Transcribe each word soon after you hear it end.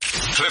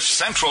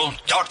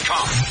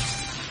CliffCentral.com.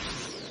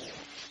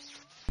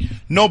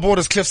 No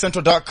Borders,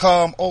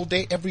 CliffCentral.com. All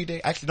day, every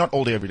day. Actually, not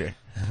all day, every day.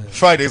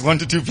 Fridays, 1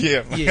 to 2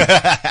 p.m.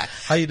 Yeah.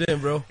 How you doing,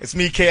 bro? It's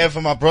me, KF,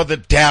 and my brother,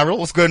 Daryl.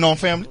 What's going on,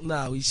 family?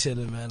 Nah, we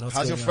chilling, man.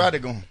 How's your Friday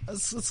going?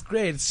 It's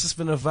great. It's just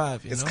been a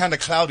vibe, you It's know? kind of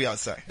cloudy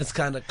outside. It's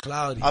kind of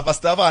cloudy.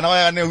 Abastava, no,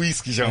 I know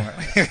whiskey, John.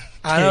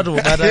 I don't know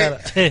about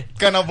that.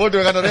 Kind of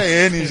bodo, kind of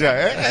any,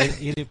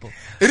 Iripo.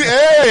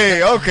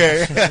 Hey,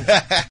 okay.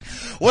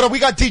 What up? We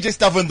got DJ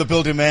Stavo in the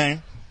building,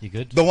 man. You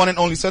good? The one and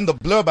only son. The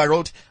blurb I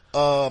wrote,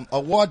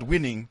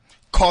 award-winning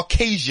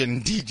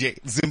Caucasian DJ,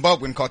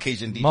 Zimbabwean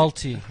Caucasian DJ.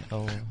 Multi.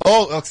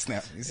 Oh,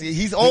 snap. You see,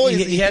 he's always...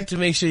 He had to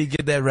make sure you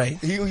get that right.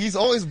 He's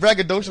always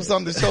braggadocious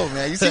on the show,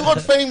 man. You see what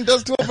fame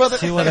does to a brother?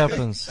 See what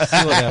happens.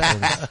 See what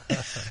happens.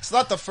 It's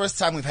not the first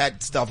time we've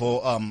had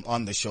Stavo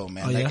on the show,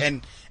 man. Oh, Like, yeah?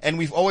 and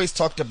we've always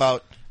talked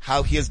about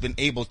how he has been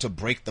able to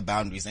break the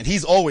boundaries, and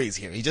he's always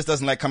here. He just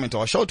doesn't like coming to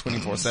our show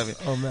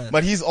 24/7. Oh, man.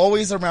 But he's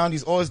always around.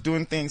 He's always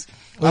doing things.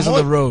 Always on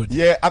the road.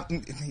 Yeah,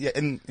 in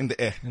the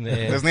air. In the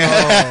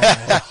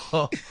air.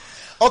 Oh.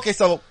 Okay,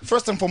 so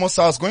first and foremost,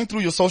 I was going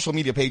through your social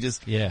media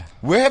pages. Yeah.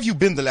 Where have you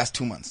been the last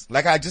 2 months?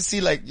 Like, I just see,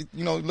 like,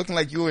 you know, looking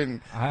like you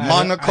in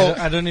Monaco.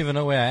 I don't even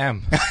know where I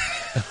am.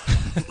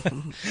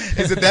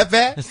 Is it that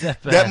bad? It's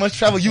that bad. That much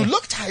travel? You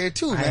look tired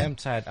too, man. I am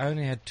tired. I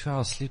only had 2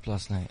 hours sleep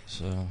last night,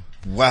 so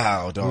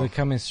Wow, we were dog.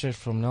 coming straight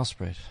from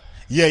Nelspruit.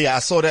 Yeah, I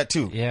saw that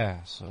too.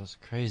 Yeah, so it's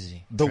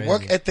crazy. The Crazy.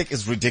 work ethic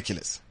is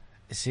ridiculous.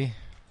 You see?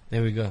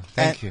 There we go.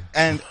 Thank you.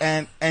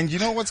 And you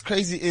know what's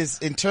crazy is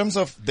in terms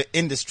of the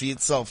industry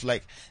itself,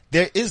 like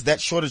there is that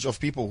shortage of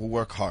people who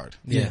work hard.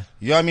 Yeah.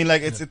 You know what I mean?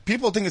 Like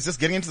people think it's just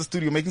getting into the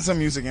studio, making some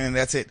music and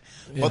that's it.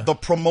 Yeah. But the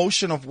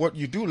promotion of what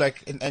you do,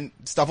 like, and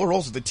Stavo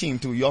rolls with the team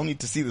too. You all need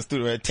to see the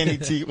studio at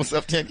 10ET. What's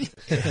up, 10?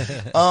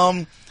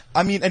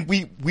 I mean, and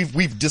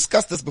we've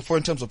discussed this before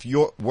in terms of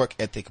your work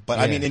ethic, but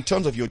I Yeah. mean, in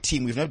terms of your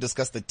team, we've never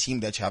discussed the team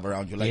that you have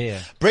around you. Like, Yeah.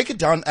 break it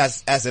down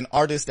as an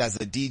artist, as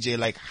a DJ,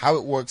 like how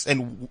it works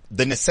and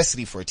the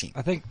necessity for a team.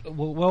 I think,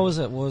 what was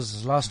it?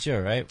 Was last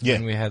year, right? Yeah.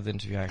 When we had the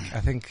interview.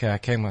 I think I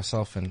came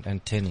myself and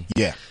Tenny.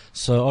 Yeah.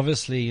 So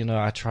obviously, you know,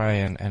 I try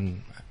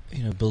and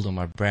you know, build on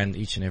my brand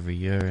each and every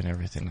year and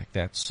everything like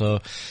that.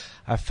 So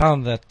I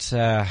found that,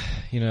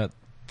 you know,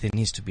 there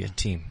needs to be a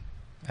team.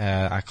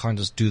 I can't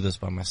just do this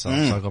by myself.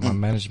 So I got my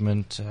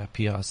management,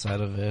 PR side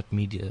of it,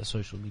 media,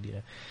 social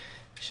media.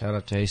 Shout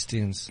out to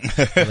Hastings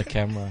for the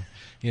camera,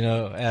 you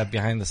know,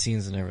 behind the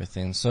scenes and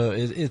everything. So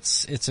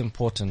it's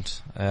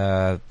important.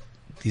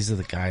 These are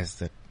the guys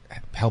that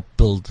help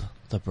build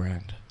the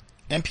brand.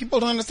 And people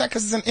don't understand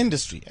because it's an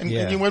industry. And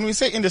Yeah. when we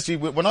say industry,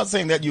 we're not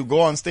saying that you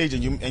go on stage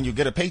and you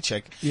get a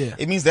paycheck. Yeah.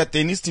 It means that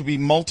there needs to be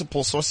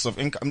multiple sources of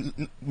income.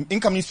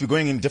 Income needs to be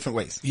going in different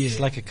ways. Yeah. It's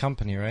like a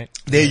company, right?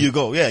 There you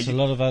go. Yeah. There's a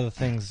lot of other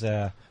things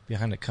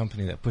behind a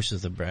company that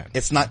pushes the brand.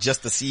 It's not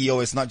just the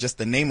CEO. It's not just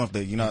the name of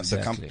the, you know, the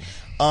Exactly.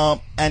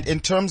 company. And in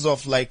terms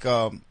of like,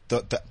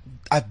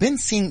 I've been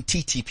seeing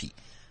TTP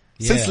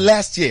since Yeah.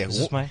 last year. Is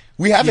this my-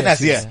 We haven't Yeah,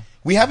 asked, yeah.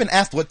 we haven't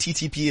asked what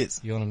TTP is.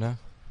 You want to know?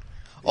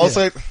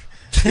 Also,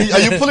 are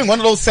you pulling one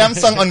of those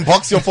Samsung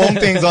unbox your phone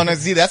things on and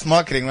see that's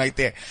marketing right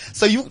there.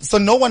 So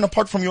no one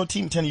apart from your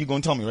team, Tenny, you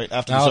going to tell me right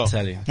after the show. I'll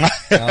tell you.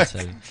 I'll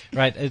tell you.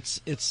 Right.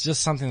 It's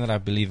just something that I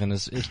believe in.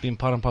 It's been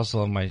part and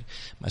parcel of my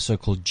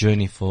so-called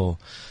journey for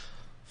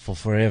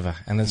forever.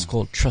 And it's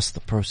called trust the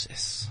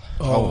process.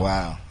 Oh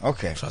wow.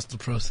 Okay. Trust the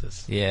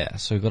process. Yeah.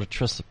 So you got to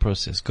trust the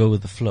process. Go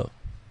with the flow.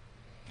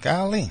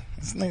 Golly,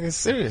 this nigga's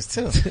serious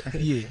too.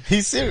 Yeah.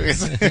 He's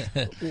serious.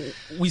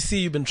 We see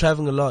you've been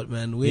traveling a lot,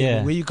 man.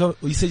 Where you come?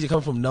 You said you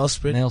come from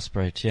Nelspruit.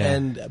 Nelspruit. Yeah.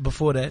 And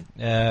before that,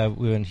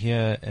 we were in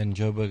here in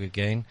Joburg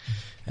again.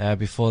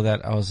 Before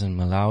that, I was in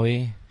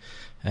Malawi.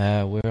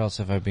 Where else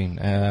have I been?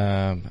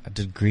 I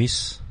did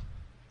Greece.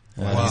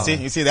 Wow.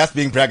 You see, that's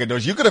being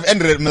braggadocious. You could have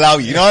ended it in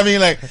Malawi. You know what I mean?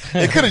 Like,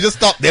 it could have just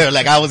stopped there.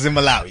 Like, I was in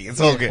Malawi. It's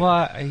all good.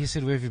 Well, he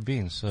said, "Where have you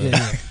been?" So,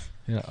 Yeah.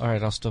 you know, all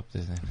right, I'll stop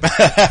there then.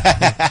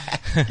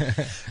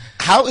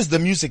 How is the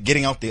music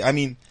getting out there? I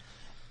mean,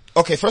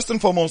 okay, first and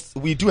foremost,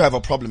 we do have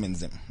a problem in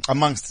Zim,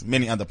 amongst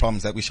many other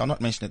problems that we shall not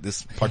mention at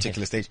this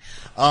particular stage.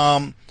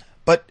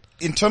 But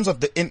in terms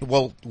of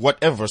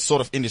whatever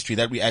sort of industry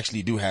that we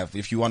actually do have,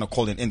 if you want to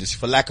call it an industry,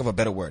 for lack of a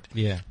better word.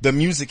 Yeah. The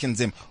music in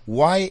Zim,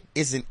 why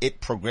isn't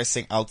it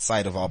progressing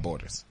outside of our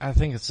borders? I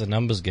think it's a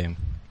numbers game.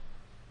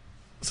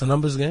 it's a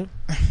numbers game.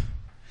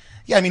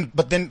 Yeah, I mean,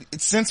 but then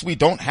since we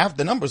don't have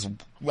the numbers,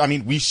 I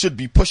mean, we should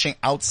be pushing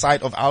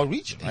outside of our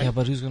region, right? Yeah,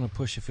 but who's going to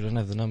push if we don't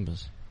have the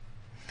numbers?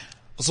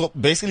 So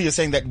basically you're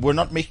saying that we're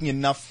not making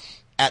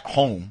enough at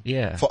home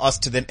Yeah. for us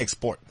to then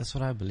export. That's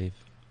what I believe.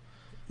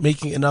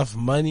 Making enough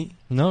money.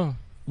 No,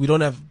 We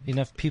don't have.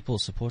 enough people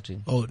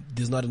supporting. Oh,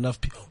 there's not enough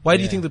people. Why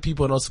do you Yeah. think the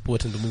people are not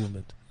supporting the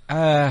movement?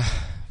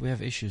 We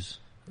have issues.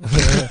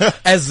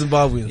 As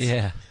Zimbabweans.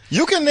 Yeah.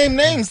 You can name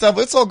names, stuff.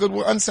 It's all good.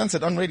 We're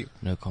uncensored on radio.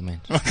 No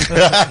comment.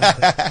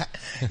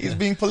 He's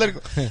being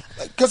political.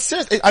 Because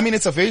seriously, I mean,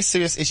 it's a very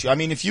serious issue. I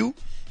mean, if you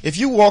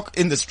walk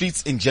in the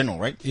streets in general,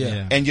 right?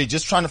 Yeah. And you're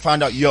just trying to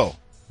find out,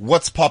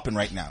 what's popping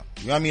right now.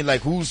 You know what I mean?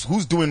 Like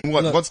who's doing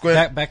what? Look, what's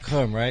going back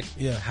home, right?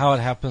 Yeah. How it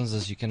happens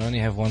is you can only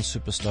have one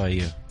superstar a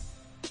year.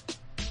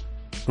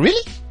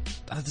 Really?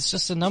 It's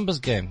just a numbers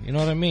game. You know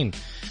what I mean?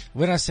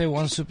 When I say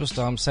one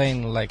superstar, I'm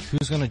saying like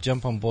who's going to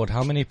jump on board?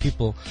 How many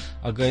people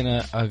are going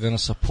to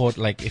support?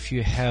 Like if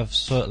you have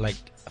 5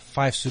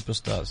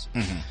 superstars,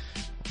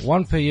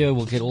 one per year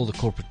will get all the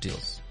corporate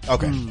deals.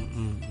 Okay.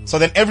 So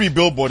then every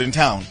billboard in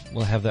town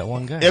We'll have that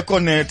one guy.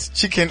 Econet,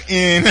 Chicken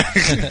Inn,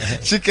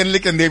 Chicken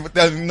Lick, and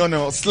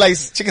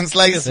Chicken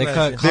Slice. They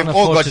can't They've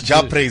all afford got to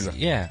job do- praiser.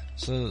 Yeah.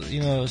 So,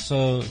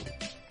 so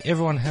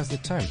everyone has the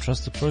time.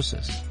 Trust the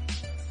process.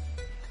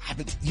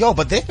 Yo,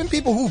 but there've been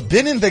people who've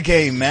been in the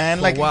game, man.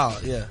 For Like, a while,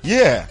 yeah.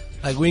 yeah.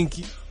 Like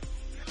Winky.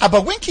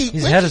 But Winky,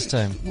 He's had his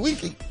time.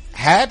 Winky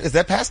had? Is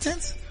that past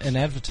tense? In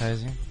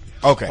advertising,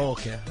 Okay. Oh,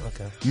 okay.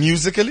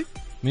 Musically?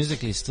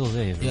 musically, he's still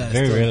there. Yeah,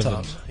 very still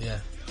relevant. top. Yeah.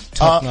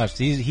 Top notch.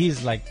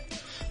 He's like,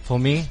 for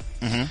me,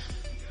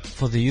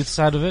 for the youth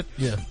side of it,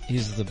 Yeah.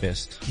 he's the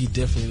best. He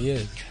definitely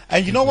is.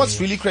 And you know what's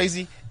really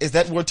crazy is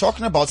that we're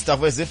talking about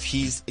stuff as if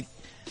he's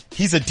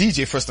a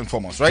DJ first and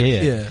foremost, right?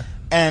 Yeah.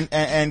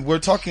 And we're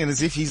talking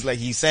as if he's like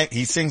he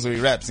sings or he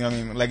raps. You know what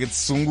I mean? Like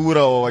it's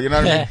Sungura or you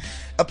know what I mean?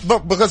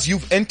 But because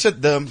you've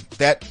entered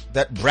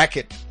that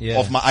bracket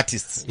of my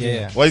artists.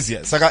 Yeah. What is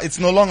it? It's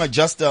no longer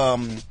just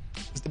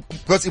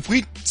because if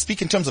we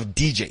speak in terms of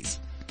DJs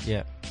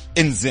Yeah.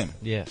 in Zim,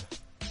 Yeah.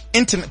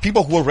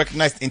 people who are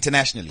recognized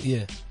internationally.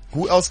 Yeah.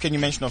 Who else can you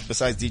mention of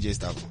besides DJ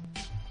Stavo?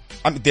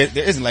 I mean, there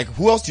isn't. Like,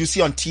 who else do you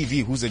see on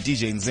TV who's a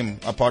DJ in Zim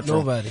apart from?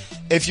 Nobody.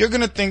 If you're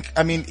gonna think,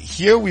 I mean,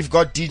 here we've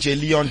got DJ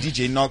Leon,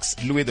 DJ Knox,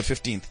 Louis the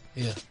 15th.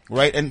 Yeah.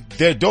 Right? And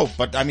they're dope,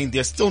 but I mean,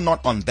 they're still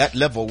not on that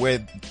level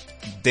where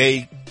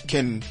they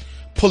can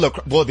pull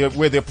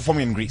where they're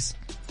performing in Greece.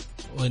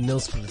 Or Nil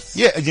Splits.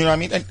 Yeah, you know what I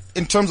mean? And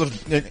in terms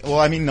of,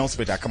 no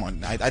split, come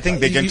on. I think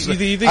they can, you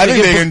think I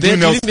think they they can get do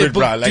no booked there? split,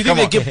 bro. Do Like, you come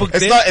think on. they get booked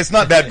It's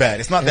not that bad.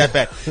 It's not that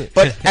bad.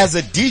 But as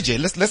a DJ,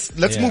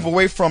 let's move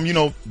away from,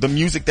 the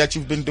music that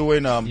you've been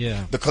doing,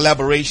 the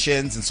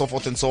collaborations and so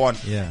forth and so on.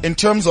 Yeah. In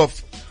terms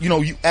of,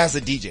 you as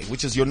a DJ,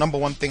 which is your number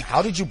one thing,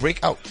 how did you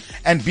break out?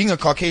 And being a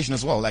Caucasian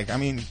as well. Like, I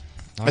mean,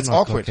 it's I'm not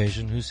awkward.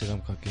 Caucasian. Who said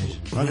I'm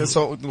Caucasian? Okay,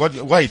 so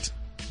white.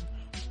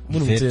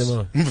 Vets.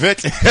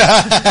 Vet.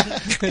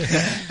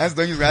 That's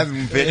the guys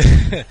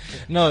vet.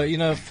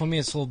 No, for me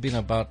it's all been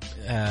about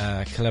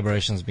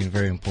collaborations being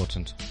very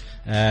important.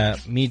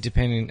 Me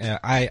depending,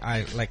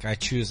 I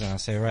choose and I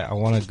say, right, I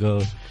want to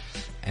go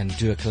and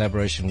do a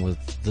collaboration with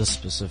this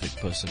specific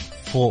person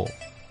for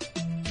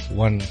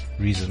one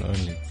reason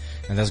only,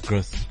 and that's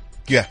growth.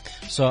 Yeah.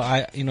 So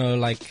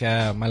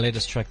my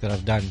latest track that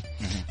I've done,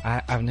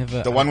 I've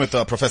never... The one with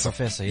the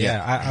Professor.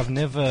 Yeah. I've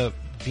never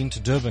been to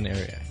Durban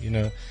area,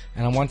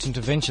 and I'm wanting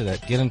to venture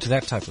that, get into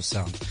that type of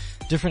sound.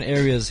 Different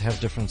areas have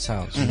different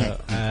sounds,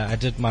 I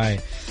did my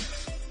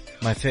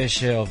fair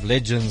share of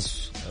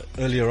legends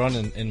earlier on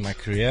in my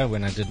career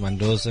when I did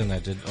Mandoza and I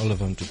did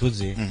Oliver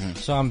Mtukudzi.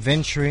 So I'm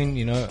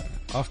venturing,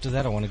 after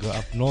that I want to go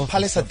up north.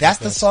 Palisa, that's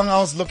the song I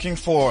was looking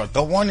for.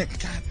 The one,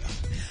 God,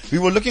 we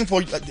were looking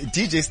for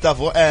DJ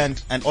Stavo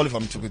and Oliver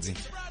Mtukudzi.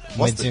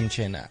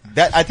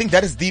 That I think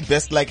that is the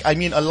best. Like, I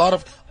mean, a lot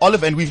of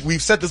Oliver, and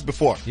we've said this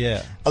before.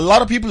 Yeah. A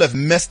lot of people have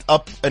messed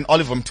up an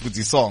Oliver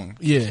Mtukudzi song.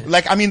 Yeah.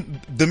 Like, I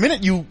mean, the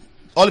minute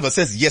Oliver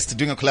says yes to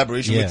doing a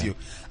collaboration with you,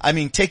 I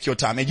mean, take your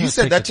time. And you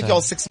said that took you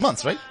all 6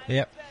 months, right?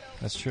 Yep.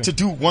 That's true. To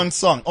do one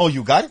song. Oh,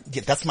 you got it?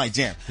 Yeah, that's my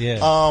jam.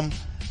 Yeah.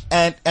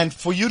 And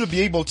for you to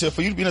be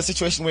in a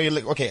situation where you're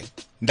like, okay,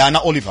 Dana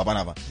Oliver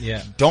Banava.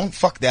 Yeah. Don't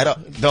fuck that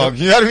up, dog.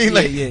 You know what I mean?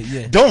 Like,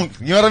 yeah. Don't.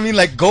 You know what I mean?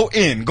 Like, go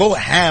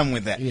ham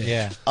with that.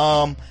 Yeah.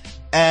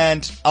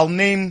 And I'll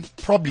name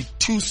probably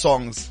 2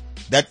 songs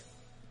that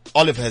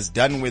Oliver has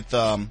done with,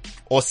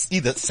 or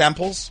either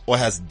samples or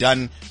has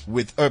done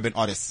with urban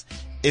artists.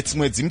 It's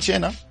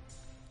Mwedzimchena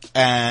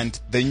and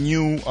the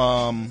new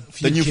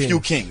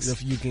Few Kings. The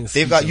Few Kings.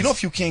 They've got,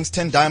 Few Kings,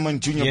 10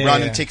 Diamond, Junior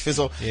Brown and Take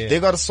Fizzle. Yeah.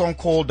 They've got a song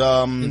called,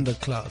 In the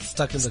Clouds.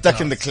 Stuck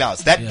in the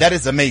Clouds. That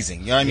is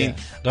amazing. You know what I mean?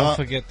 Don't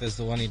forget there's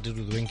the one he did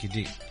with Winky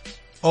D.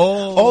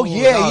 Oh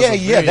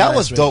yeah. That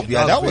was dope.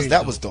 Yeah,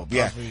 that was dope.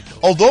 Yeah.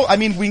 Although, I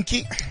mean,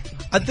 Winky,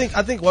 I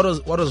think what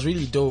was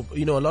really dope,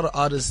 a lot of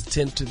artists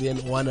tend to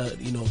then wanna,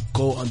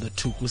 go on the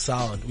Tuku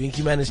sound.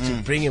 Winky managed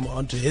to bring him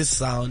onto his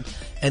sound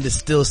and it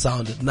still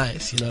sounded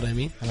nice, you know what I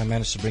mean? And I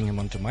managed to bring him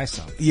onto my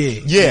sound.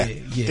 Yeah.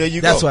 There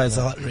you go. That's why it's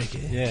a hot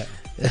record. Yeah.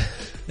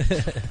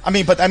 I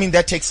mean,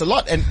 that takes a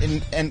lot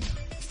and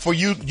for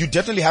you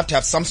definitely have to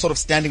have some sort of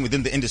standing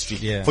within the industry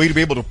for you to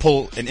be able to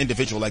pull an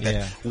individual like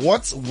that. Yeah.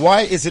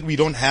 Why is it we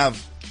don't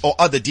have, or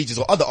other DJs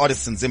or other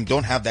artists in Zim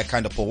don't have that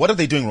kind of pull? What are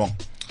they doing wrong?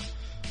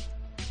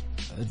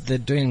 They're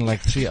doing like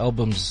 3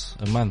 albums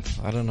a month.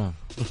 I don't know.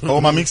 Oh,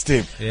 my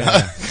mixtape.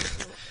 Yeah.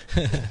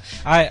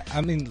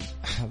 I mean,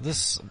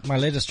 my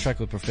latest track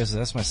with Professor,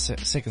 that's my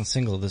second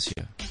single this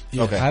year.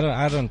 Yeah. Okay.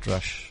 I don't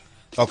rush.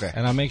 Okay.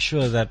 And I make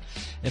sure that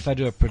if I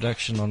do a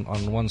production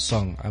on one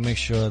song, I make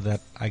sure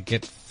that I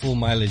get full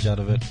mileage out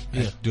of it.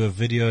 Yeah. I do a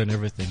video and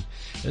everything.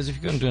 Because if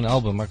you're going to do an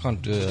album, I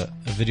can't do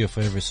a video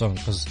for every song.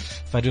 Because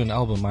if I do an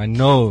album, I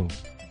know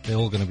they're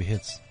all going to be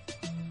hits.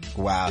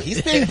 Wow,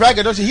 he's being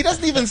braggadocious. He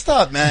doesn't even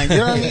stop, man. You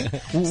know what I mean?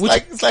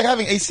 It's like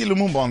having AC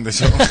Lumumba on the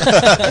show.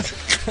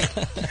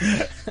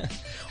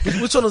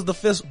 Which one was the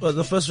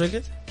first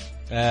record?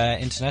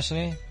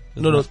 Internationally?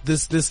 No,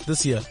 this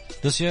year.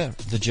 This year,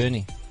 The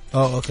Journey.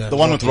 Oh, okay. The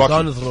one with Rocky. The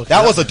one with Rocky.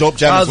 That was a dope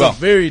jam as well.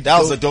 That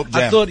was a dope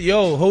jam. I thought,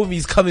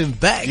 homie's coming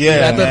back.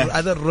 Yeah,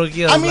 I thought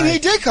Rocky. I mean, he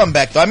did come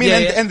back though. I mean,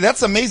 and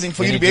that's amazing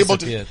for you to be able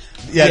to.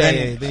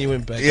 Then he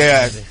went back.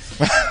 Yeah.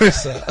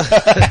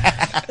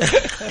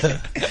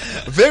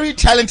 Very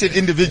talented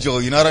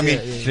individual, you know what I mean?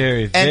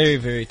 Very,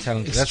 very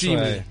talented.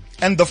 Extremely. That's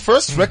why. And the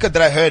first record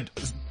that I heard,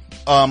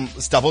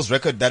 Stavo's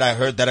record that I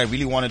heard that I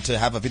really wanted to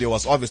have a video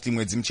was obviously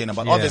Mwezi Mchena,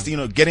 but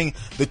obviously, getting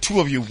the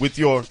two of you with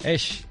your...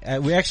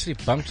 we actually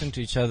bumped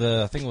into each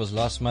other, I think it was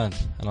last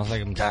month, and I was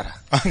like,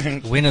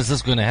 Mdara, when is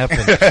this going to happen?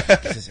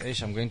 He says,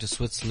 Ish, I'm going to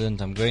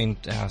Switzerland, I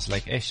was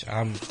like, Ish,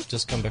 I'm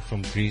just come back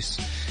from Greece,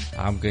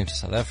 I'm going to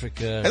South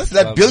Africa. That's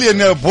that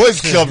billionaire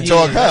boys club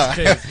talk, huh?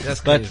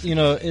 That's crazy.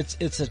 But,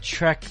 it's a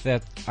track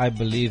that I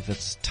believe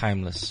that's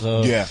timeless.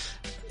 So,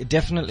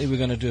 definitely we're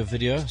going to do a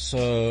video,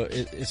 so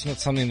it's not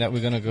something that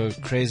we're going to go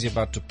crazy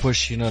about to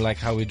push, like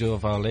how we do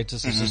of our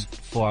latest. It's just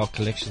for our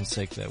collection's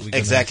sake that we're going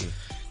exactly.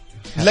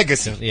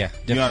 Legacy. Yeah,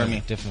 definitely. You know what I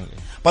mean? Definitely.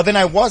 But then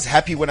I was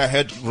happy when I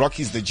heard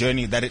Rocky's The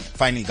Journey that it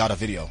finally got a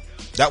video.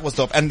 That was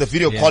dope. And the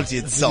video quality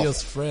itself. The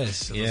video's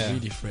fresh. It was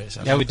really fresh.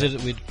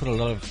 We put a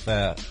lot of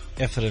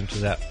effort into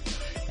that.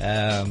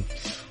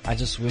 I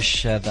just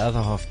wish the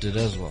other half did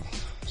as well.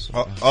 So,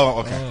 okay.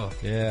 Oh,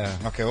 yeah.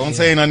 Okay, won't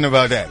say nothing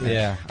about that.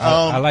 Yeah.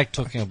 I like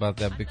talking about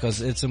that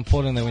because it's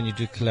important that when you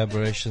do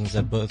collaborations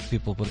that both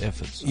people put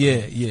efforts.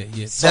 Yeah.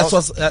 So that's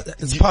what's,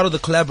 it's part of the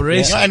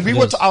collaboration. Yeah,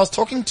 and I was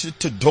talking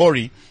to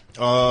Dory,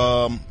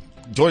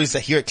 Dory's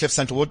here at Cliff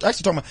Central. We're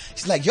actually talking about,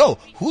 she's like, yo,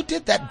 who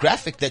did that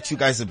graphic that you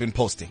guys have been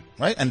posting?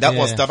 Right? And that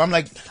was stuff. I'm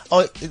like,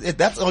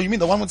 you mean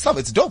the one with stuff?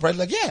 It's dope, right?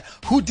 Like, yeah,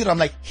 who did it? I'm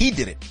like, he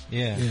did it.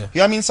 Yeah. You know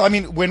what I mean? So, I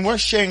mean, when we're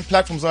sharing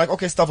platforms, we're like,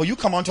 okay, Stavo, you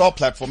come onto our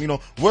platform,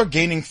 we're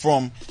gaining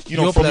from,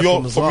 your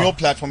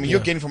platform, and you're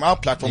gaining from our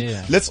platform.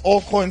 Yeah. Let's all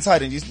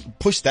coincide and just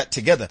push that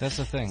together. That's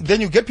the thing.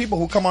 Then you get people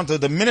who come onto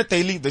the minute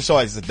they leave the show,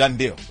 it's a done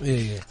deal.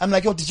 Yeah. I'm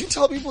like, yo, did you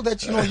tell people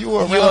that, you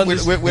were around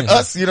with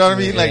us? You know what I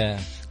mean? Like,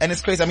 and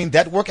it's crazy. I mean,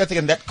 that work ethic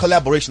and that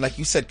collaboration, like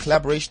you said,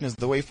 collaboration is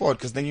the way forward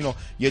because then,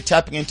 you're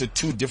tapping into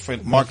two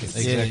different markets.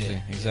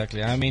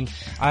 Exactly. I mean,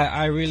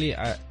 I really,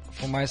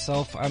 for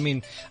myself, I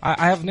mean,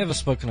 I have never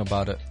spoken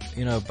about it,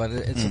 but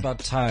it's about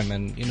time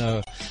and,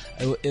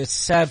 it's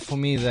sad for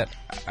me that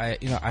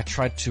I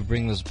tried to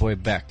bring this boy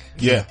back.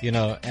 Yeah.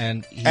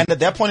 And at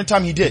that point in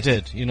time he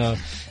did.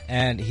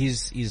 And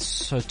he's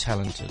so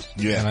talented.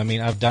 Yeah. And I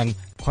mean, I've done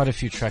quite a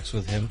few tracks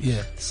with him.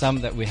 Yeah.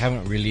 Some that we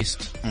haven't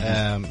released,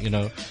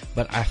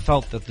 but I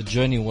felt that The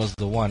Journey was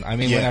the one. I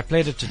mean, when I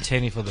played it to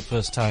Tenny for the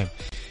first time,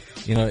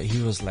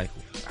 he was like,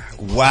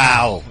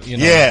 wow.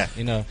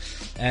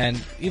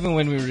 And even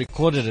when we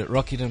recorded it,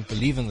 Rocky didn't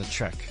believe in the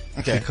track.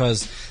 Okay.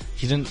 Because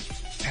he didn't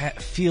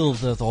feel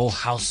the whole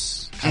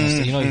house kind of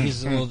stuff.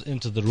 He's all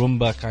into the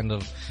rumba kind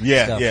of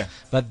stuff. Yeah.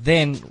 But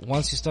then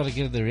once he started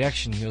getting the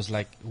reaction, he was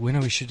like, when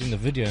are we shooting the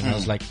video? And I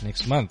was like,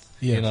 next month.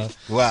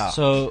 Wow.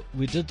 So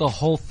we did the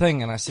whole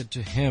thing and I said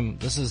to him,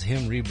 this is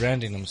him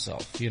rebranding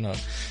himself,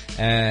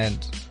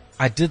 and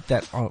I did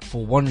that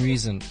for one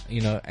reason,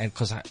 and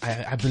cause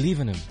I believe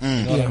in him.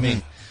 You know what I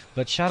mean?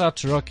 But shout out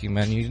to Rocky,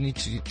 man. You need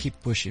to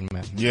keep pushing,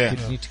 man. Yeah.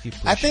 You need to keep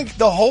pushing. I think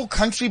the whole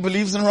country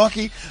believes in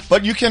Rocky,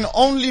 but you can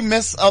only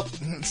mess up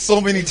so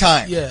many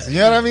times. Yeah. You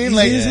know what I mean?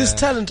 Like his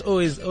talent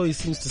always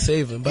seems to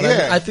save him. But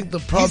I think the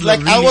problem he's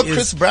like really our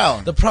Chris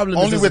Brown. The problem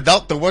only is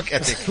without the work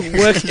ethic.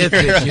 Work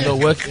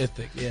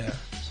ethic. Yeah.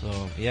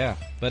 So yeah.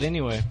 But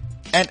anyway.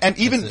 And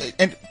even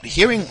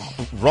hearing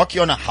Rocky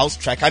on a house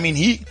track, I mean,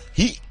 he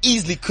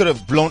easily could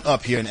have blown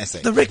up here in SA.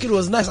 The record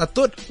was nice. I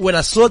thought when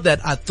I saw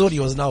that, I thought he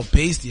was now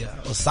based here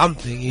or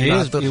something. He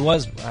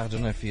was. I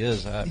don't know if he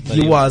is. But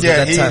he was. Yeah,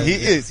 at that time. He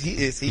is.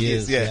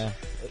 Yeah.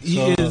 He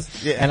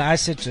is. Yeah. And I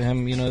said to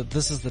him,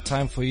 this is the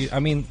time for you. I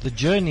mean, The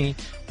Journey,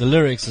 the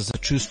lyrics is a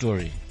true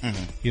story.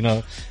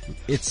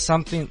 It's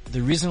something,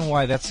 the reason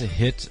why that's a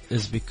hit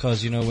is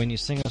because, when you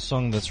sing a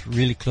song that's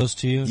really close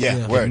to you,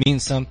 it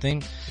means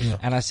something. Yeah.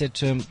 And I said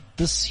to him,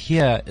 this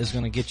here is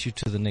going to get you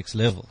to the next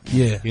level.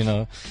 Yeah.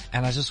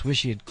 And I just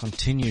wish he had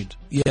continued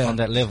on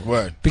that level.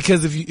 Word.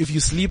 Because if you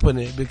sleep on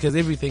it, because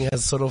everything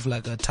has sort of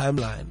like a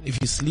timeline. If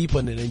you sleep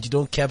on it and you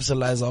don't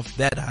capitalize off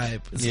that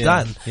hype, it's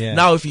done. Yeah.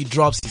 Now if he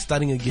drops, he's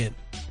starting again.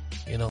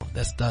 you know,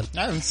 that's done.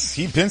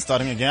 He been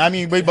starting again. I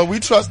mean, but we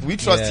trust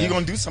Yeah. he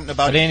gonna do something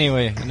about But it.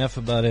 anyway, enough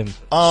about him. It's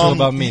all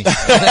about me.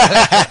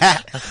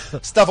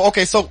 Stuff.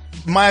 Okay, so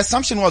my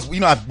assumption was, you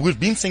know, we've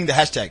been saying the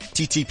hashtag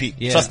TTP,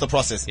 Yeah. trust the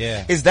process.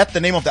 Yeah. Is that the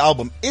name of the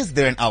album? Is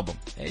there an album?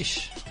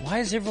 Eish, why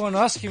is everyone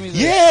asking me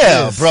this?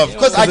 Yeah, bro.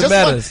 Because I Because it just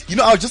matters. want, you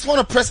know, I just want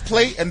to press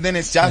play and then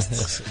it's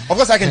just, of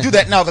course I can do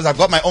that now because I've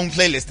got my own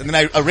playlist and then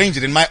I arrange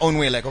it in my own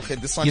way. Like, okay,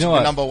 this one You should know be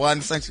what? number one.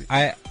 This one should,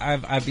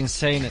 I've been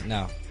saying it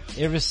now.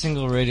 Every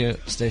single radio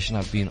station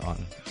I've been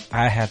on,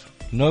 I had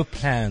no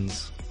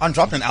plans on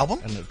dropping an album,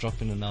 on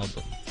dropping an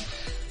album.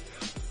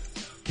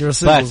 You're a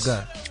singles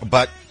guy.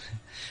 but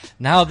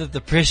Now that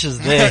the pressure's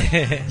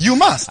there, you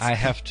must. I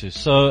have to.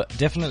 So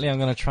definitely I'm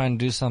going to try and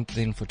do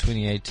something for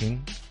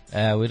 2018.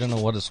 We don't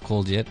know what it's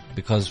called yet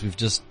because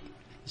it's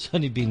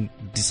only been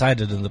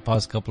decided in the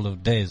past couple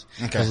of days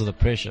because of the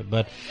pressure,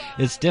 but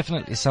it's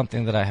definitely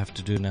something that I have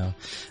to do now.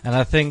 And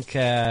I think,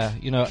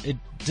 you know,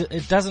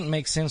 it doesn't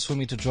make sense for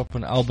me to drop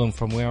an album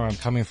from where I'm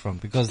coming from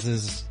because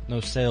there's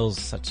no sales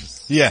such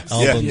as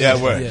albums.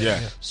 Yeah.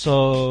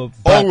 So, Or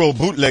but, we'll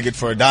bootleg it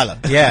for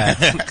 $1. yeah.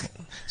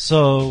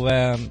 So,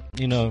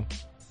 you know,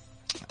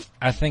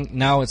 I think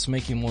now it's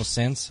making more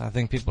sense. I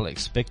think people are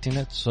expecting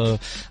it. So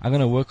I'm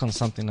going to work on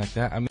something like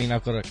that. I mean,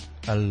 I've got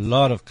a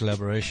lot of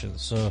collaborations.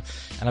 So,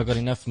 and I've got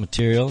enough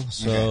material.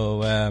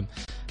 So,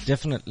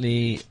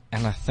 definitely.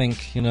 And I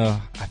think, you know,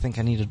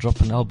 I need to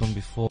drop an album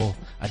before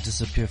I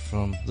disappear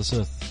from this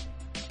earth.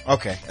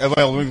 Okay.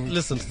 Well,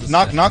 Listen to this.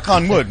 knock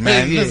on wood,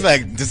 man. Yeah. It's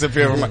like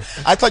disappear from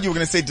I thought you were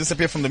going to say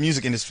disappear from the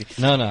music industry.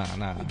 No.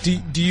 Do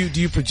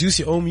you produce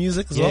your own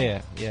music as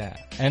well? Yeah.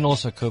 And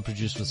also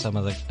co-produce with some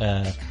other,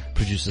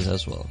 producers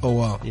as well. Oh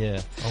wow.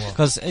 Yeah.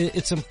 Because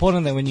it's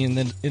important that when you're in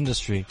the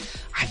industry,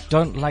 I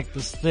don't like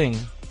this thing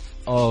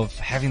of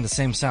having the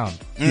same sound.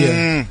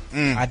 Yeah.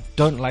 I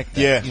don't like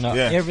that. Yeah, You know,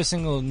 yeah. every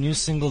single new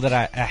single that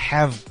I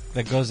have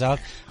that goes out,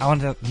 I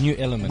want that new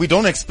element. We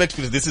don't expect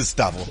you to, this is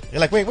Stavo.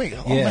 You're like, wait,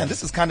 oh Yeah. man,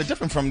 this is kind of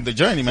different from the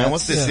journey, man.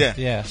 What's this? Yeah.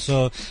 Yeah.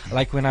 So,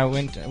 like when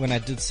I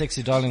did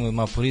Sexy Darling with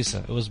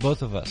Mapurisa, it was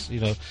both of us,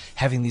 you know,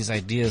 having these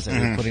ideas that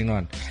we're putting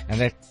on.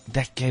 And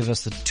that gave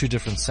us the two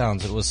different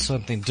sounds. It was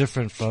something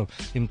different from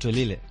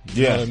Imtolile.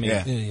 You know what I mean?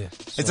 Yeah.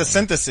 It's a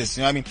synthesis,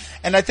 you know what I mean?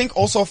 And I think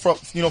also for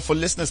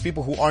listeners,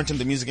 people who aren't in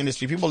the music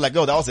industry, people are like,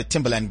 yo, that was a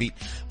Timbaland beat.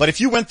 But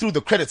if you went through the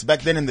credits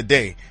back then in the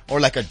day, or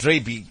like a Dre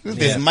beat,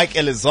 there's Mike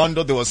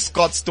Elizondo, there was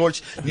Scott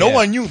Storch. No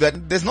one knew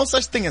that there's no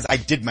such thing as I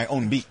did my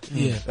own beat.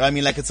 Yeah. I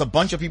mean, like it's a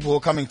bunch of people who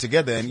are coming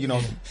together and, you know,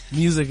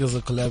 Music is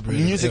a collaborative.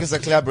 music is a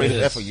collaborative It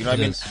is. effort, you know what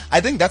I It mean? is. I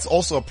think that's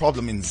also a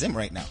problem in Zim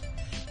right now.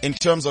 In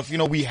terms of, you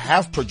know, we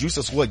have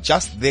producers who are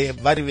just there,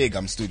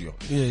 Varivegam studio.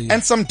 Yeah.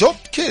 And some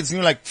dope kids, you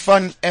know, like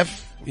Fun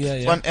F,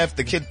 Yeah. Fun F,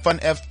 the kid Fun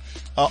F,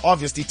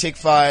 obviously Take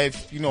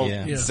 5, you know,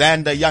 Yeah.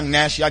 Xander, Young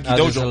Nash, Yagi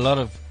There's Dojo. a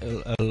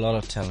lot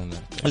of talent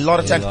there. A lot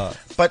of A time. lot.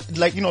 But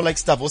like, you know, like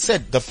Stavo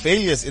said, the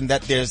failures in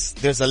that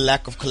there's a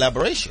lack of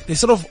collaboration. They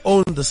sort of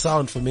own the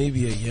sound for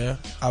maybe a year.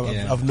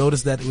 Yeah. I've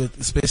noticed that with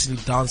especially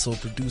dancehall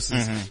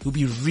producers. It'll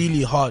be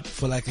really hot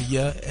for like a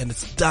year and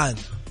it's done.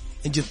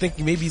 And you're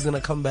thinking maybe he's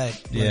gonna come back.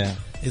 But Yeah.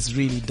 it's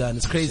really done.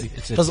 It's crazy.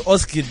 It's a- Because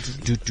Oskid,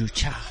 Do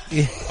cha.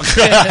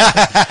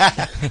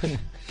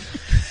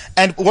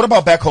 And what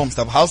about back home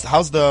stuff? How's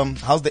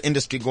the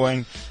industry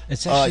going?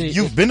 It's actually-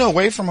 you've been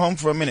away from home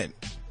for a minute.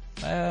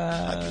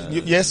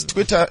 Yes,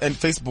 Twitter and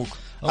Facebook.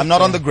 I'm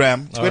not Okay. on the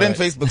gram. Twitter and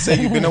All Facebook say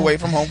you've been away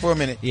from home for a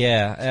minute.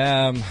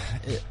 Yeah.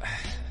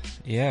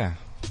 Yeah.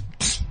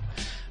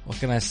 What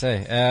can I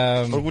say?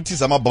 Ukuthi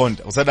zamabond,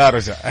 usadaro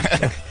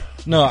nje.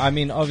 No, I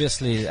mean,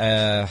 obviously,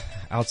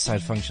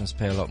 outside functions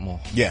pay a lot more.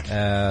 Yeah.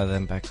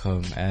 Than back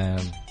home.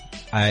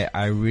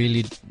 I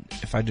really,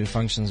 if I do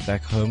functions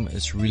back home,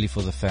 it's really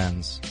for the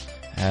fans.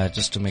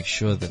 Just to make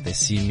sure that they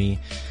see me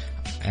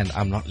and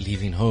I'm not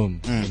leaving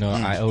home. You know,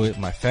 I owe it,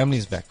 my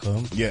family's back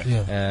home.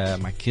 Yeah.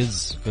 My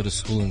kids go to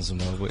school in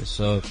Zimbabwe.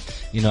 So,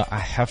 you know, I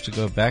have to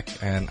go back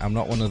and I'm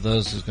not one of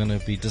those who's going to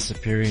be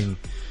disappearing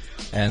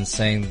and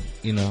saying,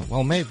 you know,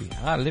 well, maybe,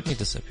 let me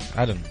disappear.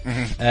 I don't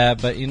know.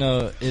 But you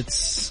know,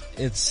 it's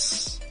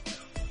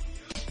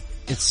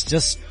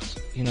just,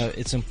 you know,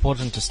 it's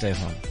important to stay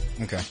home.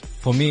 Okay.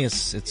 For me,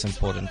 it's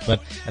important,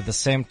 but at the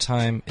same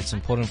time, it's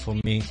important for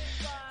me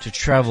to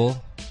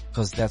travel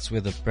because that's where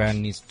the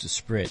brand needs to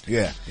spread.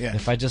 Yeah.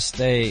 If I just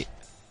stay,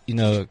 you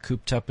know,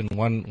 cooped up in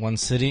one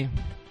city,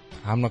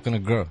 I'm not going to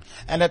grow.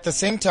 And at the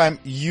same time,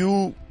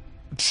 you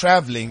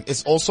traveling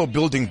is also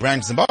building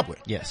brand Zimbabwe.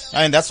 Yes.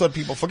 And that's what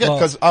people forget Well-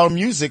 because our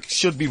music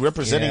should be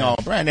representing Yeah. our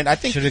brand. And I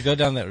think, Should we go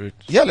down that route?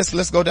 yeah,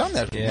 let's go down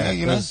that. Yeah,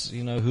 you know. because,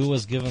 you know, who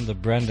was given the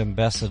brand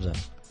ambassador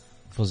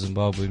for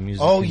Zimbabwe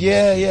music? Oh in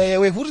yeah.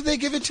 Wait, who did they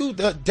give it to?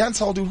 The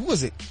dancehall dude. Who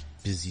was it?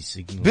 Busy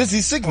Signal.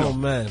 Busy Signal. Oh,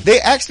 man. They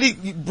actually,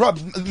 bro,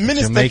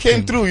 minister Jamaican.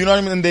 came through, you know what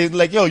I mean? And they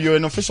like, yo, you're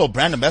an official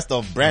brand ambassador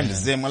of brand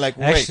Zim. We're like,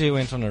 I wait, actually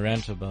went on a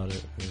rant about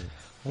it.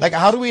 like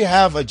how do we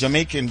have a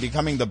Jamaican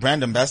becoming the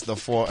brand ambassador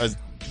for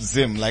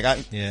Zim. Like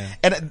Yeah.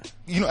 and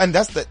and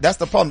that's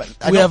the problem.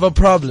 We have a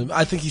problem.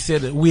 I think he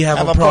said it. We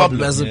have a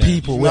problem as a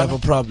people. We have a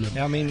problem.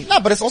 I mean, no,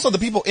 but it's also the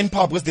people in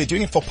power because they're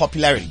doing it for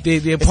popularity.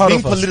 They're it's part being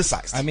of us.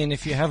 politicized. I mean,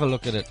 if you have a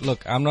look at it,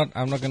 look, I'm not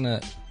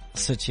gonna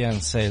sit here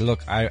and say,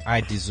 look,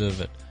 I deserve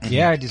it.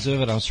 Yeah, I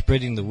deserve it. I'm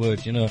spreading the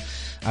word.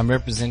 I'm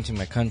representing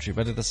my country.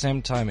 But at the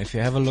same time, if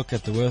you have a look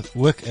at the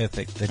work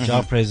ethic that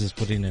Jah Praise is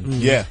putting in,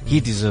 he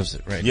deserves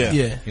it, right? Yeah.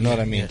 Yeah. You know what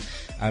I mean?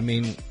 I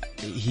mean,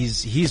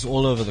 he's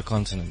all over the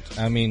continent.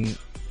 I mean,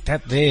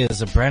 that there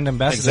is a brand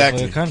ambassador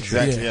for the country.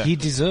 Exactly, yeah. He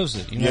deserves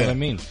it. You know what I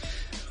mean?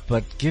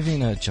 But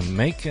giving a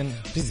Jamaican,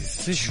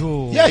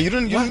 sure. Yeah, you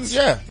didn't.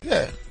 Yeah.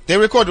 They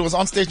recorded, it was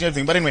on stage and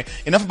everything. But anyway,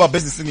 enough about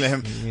business thing,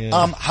 him.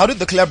 Yeah. How did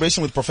the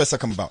collaboration with Professor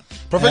come about?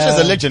 Professor is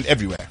a legend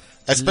everywhere,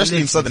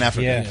 especially in Southern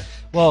Africa. Yeah.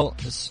 Well,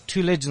 it's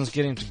two legends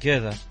getting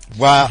together.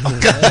 Wow.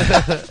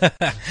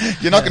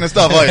 You're not going to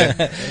stop, are you?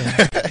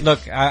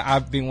 Look,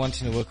 I've been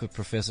wanting to work with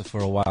Professor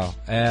for a while.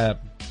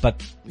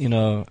 But,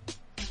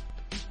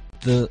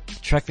 the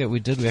track that we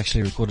did, we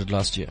actually recorded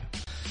last year.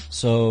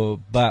 So,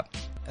 but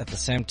at the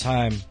same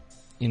time,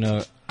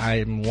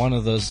 I'm one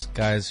of those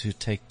guys who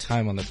take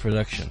time on the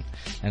production.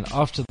 And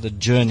after the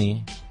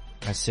journey,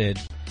 I said,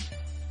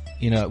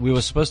 we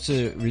were supposed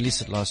to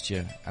release it last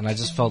year, and I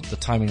just felt the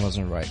timing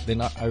wasn't right.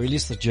 Then I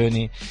released the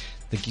journey.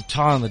 The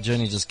guitar on the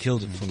journey just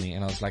killed it for me,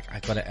 and I was like, I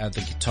gotta add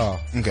the guitar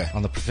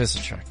on the Professor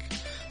track.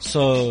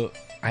 So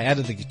I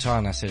added the guitar,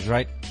 and I said,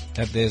 right,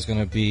 that there's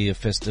gonna be a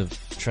festive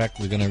track.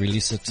 We're gonna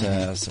release it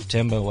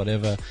September,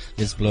 whatever.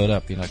 Let's blow it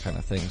up, kind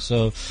of thing.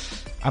 So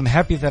I'm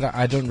happy that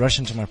I don't rush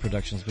into my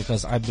productions,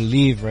 because I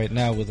believe right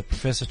now with the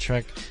Professor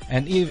track,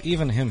 and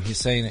even him, he's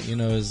saying it,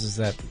 is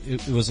that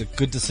it was a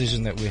good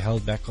decision that we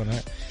held back on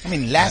it. I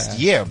mean, last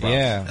year, bro.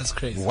 Yeah. That's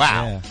crazy.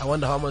 Wow. Yeah. I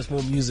wonder how much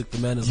more music the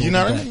man is You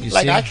know what I holding mean?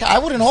 back. Like, I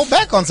wouldn't hold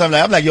back on something.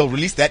 I'm like, yo,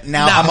 release that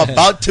now. I'm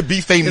about to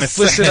be famous.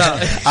 Just push it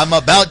out. I'm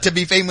about to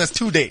be famous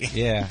today.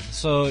 Yeah.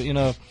 So,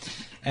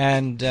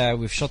 and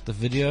we've shot the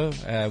video.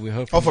 We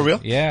hope. Oh, for real?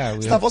 Yeah.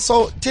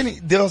 Also, Tenny,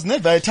 there was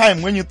never a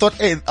time when you thought,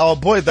 hey, our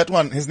boy, that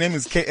one, his name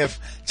is KF,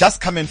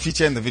 just come and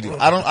feature in the video.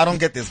 I don't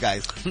get this,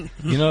 guys.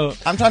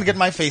 I'm trying to get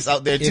my face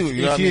out there too.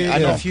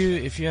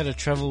 If you had to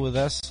travel with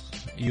us,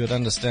 you would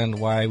understand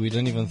why we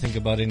don't even think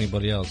about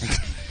anybody else.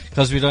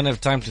 Because we don't have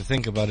time to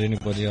think about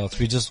anybody else.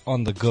 We're just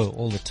on the go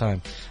all the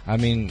time. I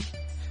mean,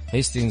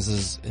 Hastings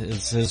is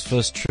his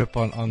first trip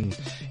on, and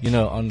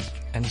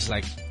it's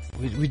like,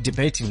 we're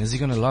debating, is he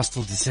going to last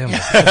till December?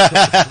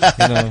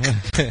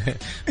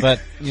 But,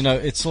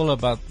 it's all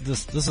about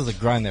this. This is a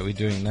grind that we're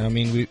doing. And I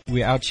mean,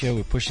 we're out here,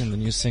 we're pushing the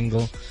new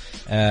single.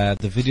 The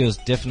video is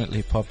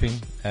definitely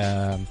popping.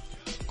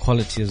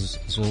 Quality as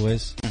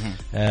always.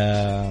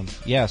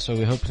 So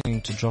we're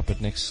hoping to drop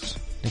it next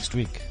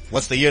week.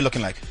 What's the year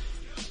looking like?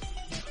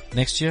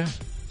 Next year?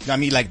 I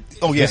mean, like,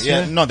 no,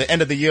 the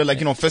end of the year, like,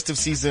 festive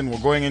season, we're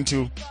going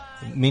into.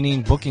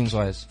 Meaning bookings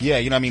wise. Yeah,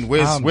 I mean,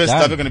 where's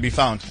stuff going to be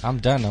found? I'm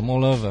done. I'm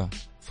all over.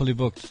 Fully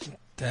booked.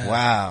 Damn.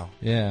 Wow.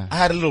 Yeah. I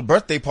had a little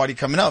birthday party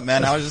coming up,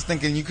 man. I was just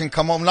thinking you can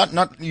come home,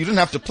 you didn't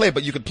have to play,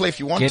 but you could play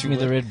if you want to. Get me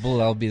the Red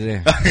Bull, I'll be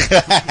there.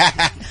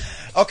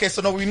 Okay,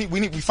 so no,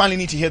 we finally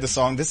need to hear the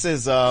song. This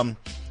is, I'm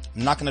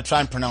not going to try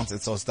and pronounce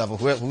it, so Stavo,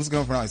 who's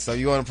going to pronounce it? So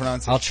you want to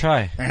pronounce it? I'll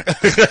try.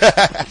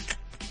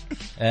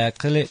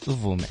 Kele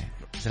Uvume.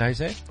 Is that how you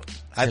say it?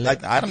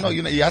 I don't know.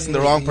 You're asking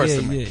the wrong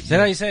person. Man. Is that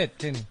how you say it,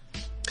 Tini?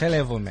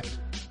 Kele Uvume.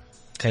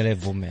 Kele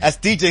Uvume. That's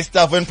DJ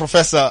Stavo and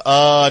Professor.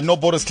 No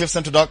Borders,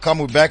 CliffCentral.com.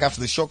 We're back after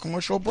the short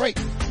commercial break.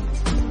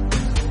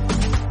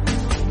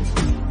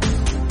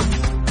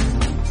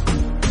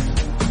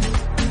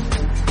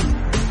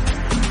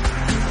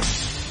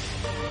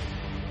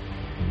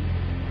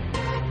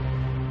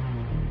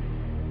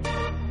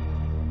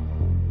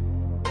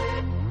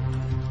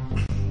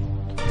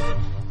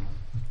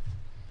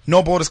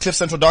 No Borders,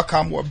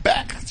 CliffCentral.com. We're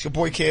back. It's your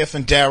boy KF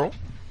and Daryl.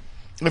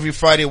 Every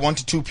Friday, 1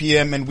 to 2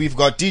 p.m. And we've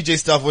got DJ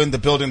Stavo in the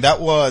building. That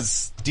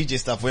was DJ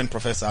Stavo and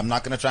Professor. I'm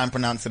not going to try and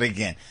pronounce it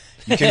again.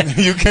 You can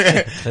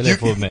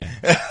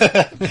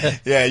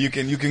yeah, you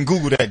can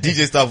Google that.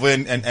 DJ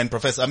Stavo and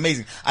Professor.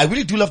 Amazing. I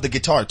really do love the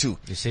guitar too.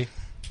 You see?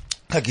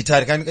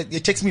 Guitar,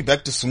 it takes me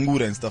back to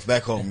Sungura and stuff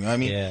back home. You know what I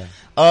mean?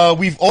 Yeah.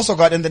 We've also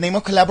got, in the name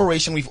of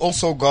collaboration, we've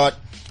also got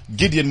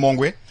Gideon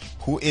Mongwe,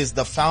 who is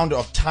the founder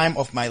of Time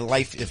of My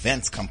Life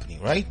Events Company,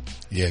 right?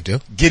 Yeah, I do.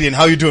 Gideon,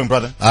 how you doing,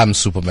 brother? I'm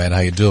Superman. How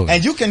you doing?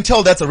 And you can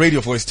tell that's a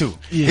radio voice too.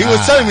 Yeah. He was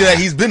telling me that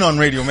he's been on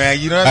radio, man.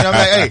 You know what I mean? I'm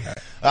like, hey,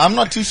 I'm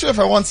not too sure if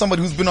I want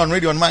somebody who's been on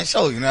radio on my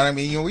show. You know what I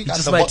mean? We got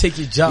just might take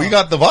your job. We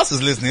got the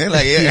bosses listening.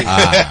 Like,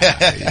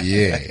 yeah.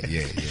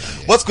 Yeah.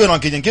 What's going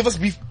on, Gideon? Give us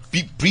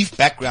brief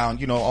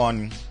background,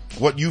 on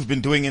what you've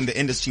been doing in the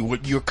industry,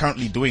 what you're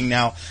currently doing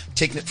now,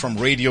 taking it from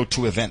radio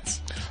to events.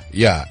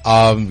 Yeah.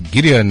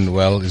 Gideon,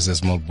 is a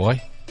small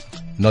boy.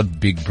 Not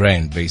big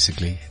brand,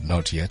 basically.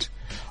 Not yet.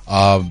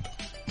 Thank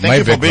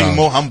you for being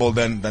more humble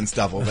than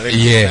Stavo.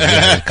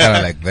 Yeah, kind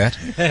of like that.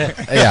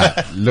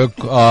 Yeah, look,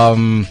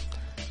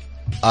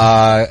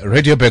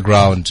 radio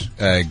background,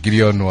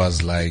 Gideon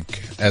was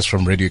as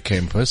from Radio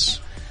Campus.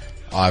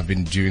 I've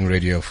been doing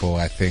radio for,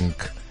 I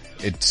think,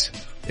 it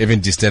even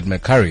disturbed my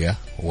career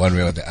one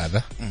way or the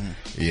other.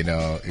 You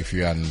know, if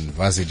you're in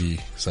varsity,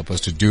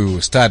 supposed to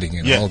do studying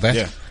and all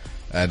that.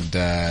 And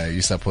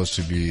you're supposed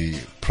to be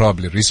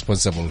probably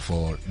responsible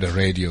for the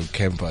radio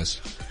campus.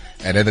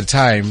 And at the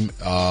time,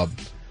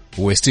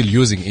 we were still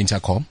using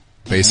intercom.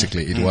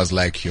 Basically, it was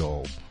like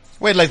your...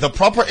 Wait, like the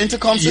proper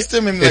intercom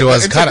system? In it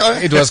was kind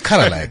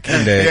of like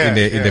in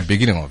the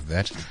beginning of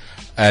that.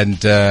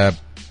 And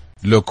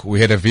look, we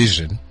had a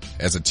vision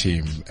as a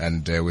team,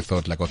 and we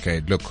thought like,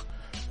 okay, look,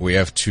 we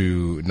have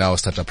to now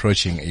start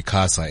approaching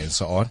ICASA and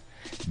so on,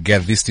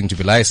 get this thing to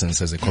be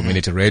licensed as a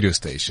community radio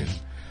station.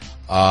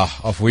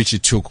 Of which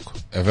it took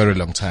a very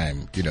long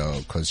time, you know,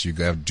 because you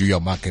got to do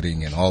your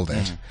marketing and all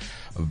that.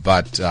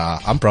 But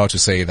I'm proud to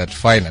say that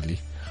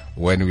finally,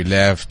 when we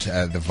left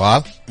the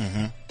VAL,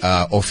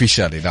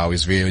 officially now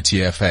is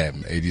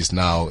VOTFM. It is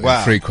now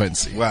a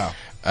frequency. Wow.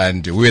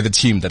 And we're the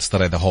team that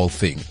started the whole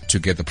thing to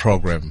get the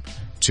program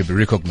to be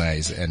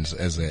recognized and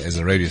as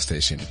a radio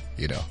station,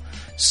 you know.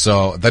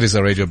 So that is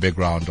a radio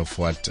background of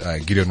what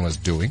Gideon was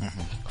doing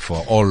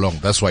for all long.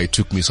 That's why it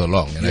took me so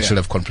long, and I should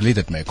have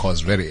completed my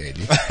course very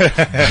early,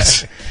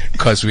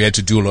 because we had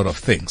to do a lot of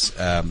things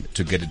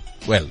to get it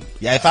well.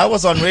 Yeah, if I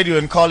was on radio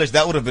in college,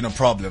 that would have been a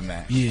problem,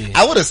 man. Yeah.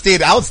 I would have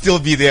stayed. I would still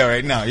be there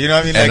right now. You know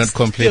what I mean? And like, not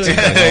completing. You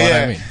know what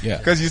I mean? Yeah.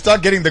 Because you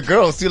start getting the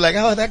girls, you're like,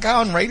 oh, that guy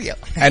on radio.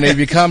 And it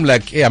become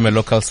like, hey, I'm a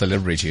local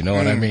celebrity. You know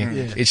what I mean?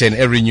 Yeah. Each and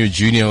every new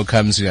junior who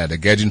comes here, they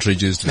get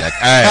introduced to like,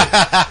 hey,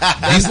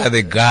 these are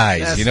the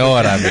guys. You know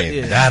what I mean?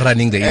 Yeah. They're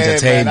running the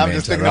entertainment. Man, I'm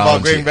just thinking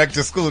about going back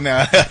to school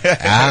now.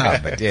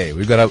 But yeah,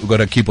 we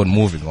gotta keep on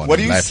moving on. What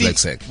do you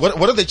see?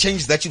 What are the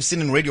changes that you've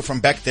seen in radio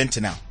from back then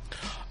to now?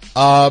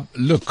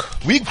 Look,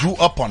 we grew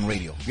up on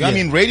radio. You know what I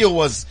mean? Radio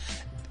was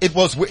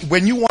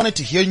when you wanted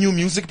to hear new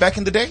music back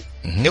in the day,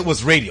 it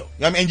was radio.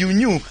 I mean, you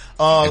knew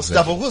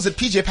stuff. What was it?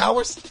 PJ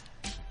Powers?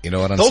 You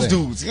know what I'm saying? Those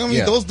dudes. You know what I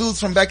mean? Those dudes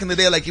from back in the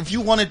day, like if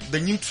you wanted the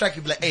new track,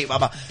 you'd be like, hey,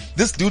 Baba,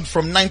 this dude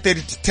from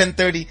 9:30 to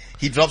 10:30,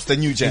 he drops the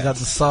new jam. He got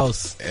the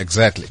sauce.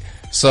 Exactly.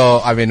 So,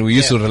 I mean, we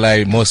used to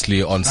rely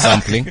mostly on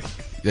sampling.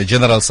 The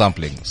general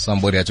sampling.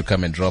 Somebody had to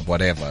come and drop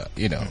whatever,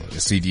 you know, a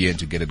CDN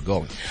to get it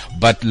going.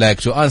 But like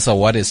to answer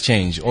what has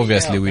changed,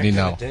 obviously we need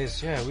now. We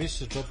used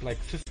to drop like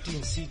 15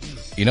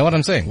 CDs. You know what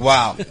I'm saying?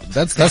 Wow.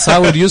 That's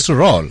how it used to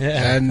roll.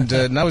 And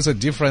now it's a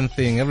different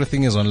thing.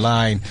 Everything is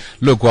online.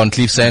 Look, we're on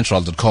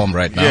cliffcentral.com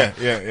right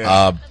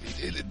now.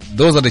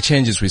 Those are the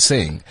changes we're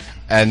seeing.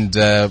 And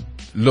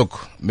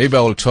look, maybe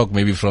I will talk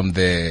maybe from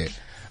the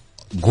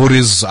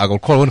gurus. I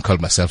won't call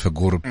myself a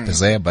guru per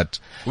se, but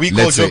we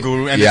called your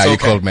guru, and you okay.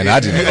 called me. I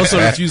didn't. You also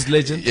refused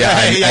legend.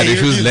 I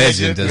refused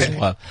legend as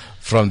well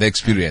from the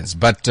experience.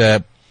 But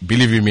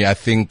believe you me, I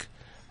think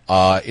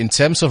in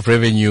terms of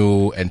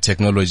revenue and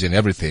technology and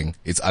everything,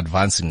 it's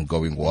advancing,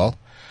 going well.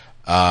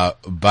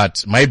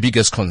 But my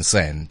biggest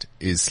concern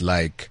is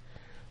like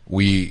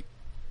we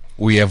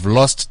have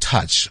lost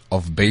touch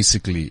of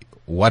basically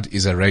what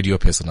is a radio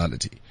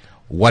personality.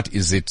 What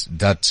is it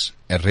that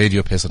a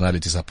radio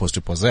personality is supposed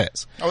to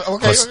possess?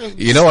 Okay.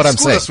 You know what I'm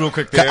saying? Us real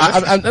quick there.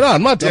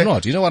 I'm not.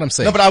 You know what I'm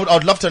saying? No, but I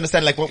would love to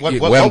understand like where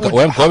I'm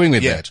going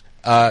with that.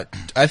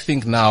 I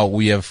think now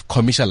we have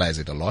commercialized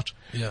it a lot.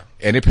 Yeah.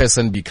 Any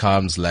person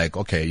becomes like,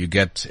 okay, you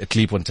get a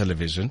clip on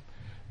television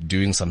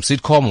doing some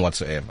sitcom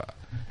whatsoever.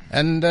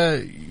 And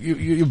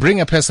you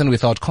bring a person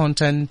without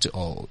content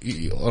or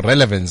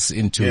relevance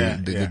into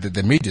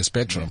the media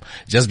spectrum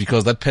just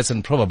because that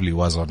person probably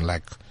was on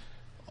like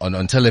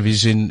on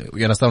television.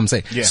 You understand what I'm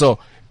saying? Yeah. So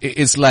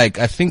it's like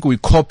I think we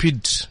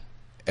copied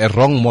a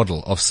wrong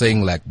model of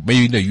saying like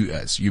maybe in the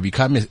US you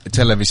become a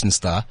television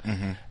star.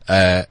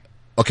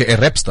 Okay, a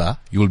rap star,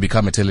 you will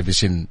become a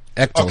television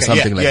actor or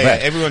something like that.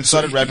 Yeah, everyone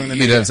started rapping the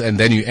name. And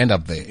then you end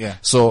up there. Yeah.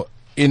 So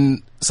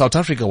in South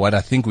Africa, what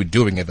I think we're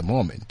doing at the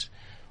moment,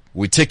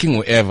 we're taking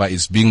whoever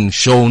is being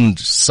shown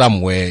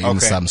somewhere in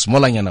some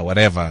Smolanyana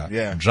whatever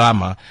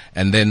drama,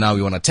 and then now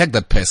we want to take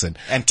that person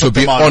and to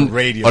be on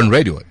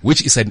radio,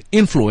 which is an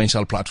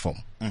influential platform.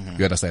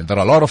 You understand? There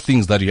are a lot of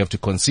things that you have to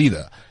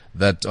consider.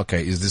 That,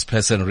 okay, is this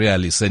person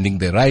really sending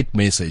the right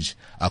message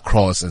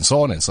across and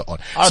so on and so on.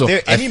 Are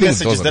there any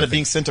messages that are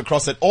being sent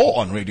across at all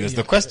on radio is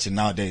the question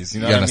nowadays.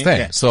 You know what understand? I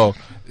mean? Yeah. So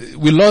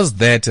we lost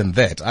that and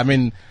that. I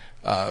mean,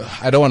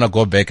 I don't want to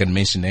go back and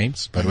mention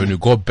names, but when you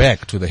go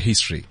back to the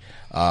history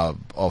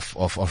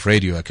of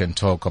radio, I can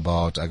talk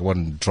about, I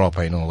won't drop,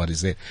 I know what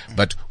is it,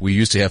 but we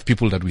used to have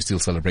people that we still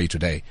celebrate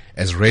today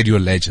as radio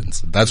legends.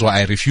 That's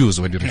why I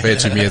refuse when you refer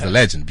to me as a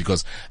legend,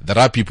 because there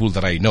are people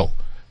that I know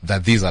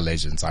that these are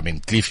legends. I mean,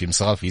 Cliff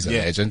himself, he's a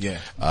legend. Yeah.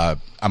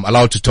 I'm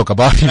allowed to talk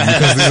about him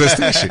because this is a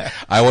station.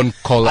 I won't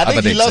call other names.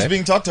 I think he loves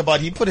being talked about.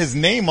 He put his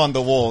name on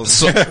the walls.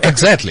 So,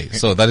 exactly.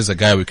 So that is a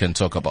guy we can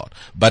talk about.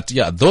 But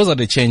yeah, those are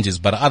the changes.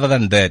 But other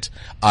than that,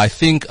 I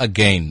think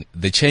again,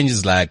 the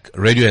changes like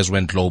radio has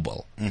went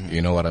global.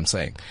 You know what I'm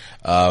saying?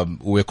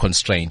 We're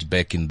constrained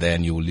back in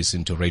then. You will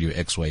listen to Radio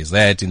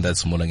XYZ in that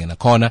Smolangana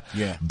corner.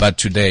 Yeah. But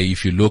today,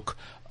 if you look,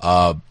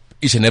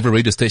 each and every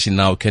radio station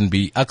now can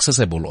be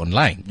accessible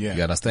online. Yeah.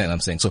 You understand what I'm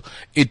saying? So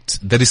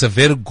there is a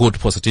very good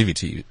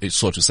positivity,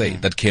 so to say,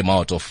 that came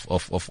out of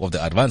the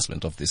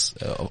advancement of this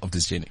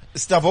journey.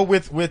 Stavo,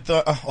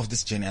 with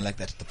this journey, I like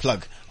that, the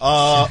plug.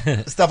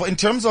 Stavo, in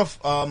terms of,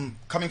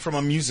 coming from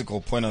a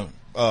musical point of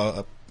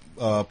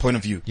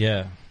view.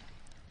 Yeah.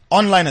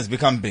 Online has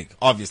become big,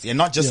 obviously, and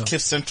not just Yeah.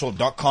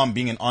 cliffcentral.com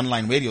being an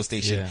online radio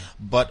station, Yeah.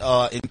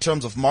 but in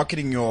terms of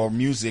marketing your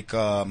music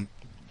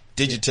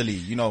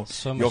digitally,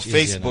 So your much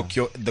easier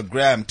Facebook, the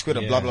Gram,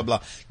 Twitter, blah, Yeah. blah, blah.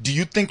 Do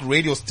you think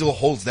radio still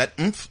holds that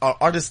oomph? Are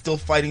artists still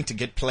fighting to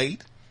get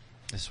played?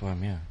 That's why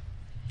I'm here.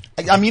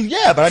 I mean,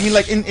 yeah, but I mean,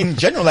 like in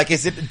general, like,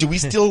 do we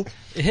still,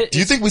 do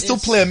you think we still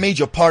play a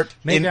major part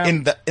in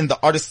the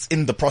artists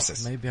in the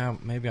process? Maybe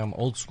I'm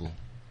old school,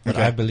 but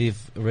Okay. I believe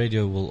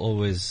radio will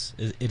always.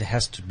 It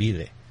has to be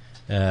there.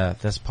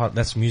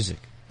 That's music.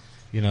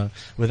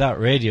 Without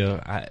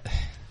radio,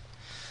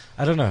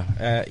 I don't know.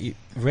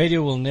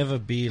 Radio will never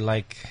be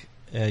like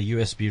a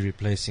USB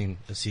replacing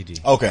a CD.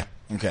 Okay.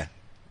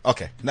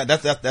 Now,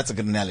 that's a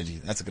good analogy.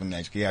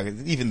 Yeah,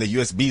 even the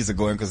USBs are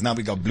going because now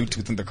we got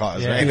Bluetooth in the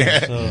cars,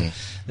 right?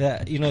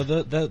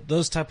 So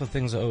those type of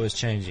things are always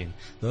changing.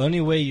 The only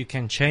way you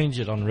can change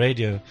it on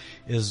radio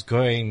is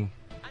going,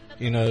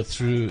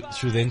 through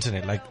the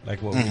internet,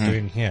 like what we're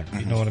doing here.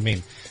 You know what I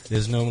mean?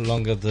 There's no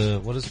longer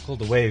what is it called?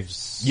 The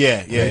waves.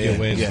 Radio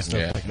waves and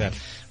stuff like that.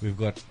 We've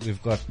got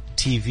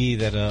TV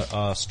that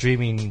are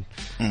streaming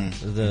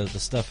the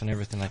stuff and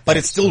everything like that. But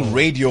it's still So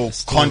radio it's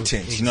still-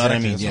 content, you know what I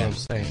mean? That's Yeah. what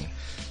I'm saying.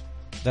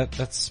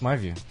 That's my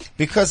view.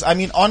 Because I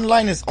mean,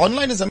 online is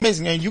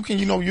amazing, and you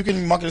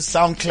can market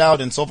SoundCloud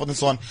and so forth and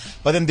so on,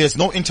 but then there's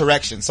no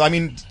interaction. So I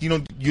mean, you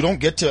don't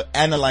get to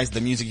analyze the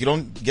music, you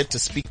don't get to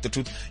speak the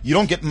truth, you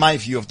don't get my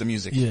view of the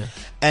music. Yeah.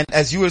 And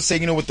as you were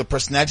saying, with the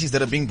personalities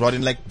that are being brought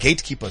in, like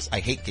gatekeepers, I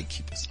hate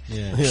gatekeepers.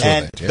 Yeah.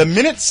 And that, yeah. the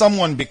minute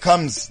someone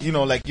becomes,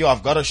 like, yo,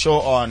 I've got a show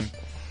on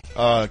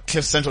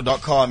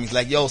cliffcentral.com, he's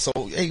like, yo, so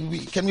hey,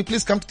 can we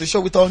please come to the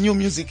show with our new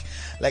music?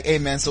 Like, hey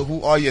man, so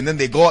who are you? And then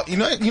they go, you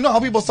know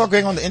how people start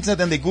going on the internet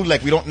and they go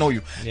like, we don't know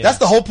you. Yeah. That's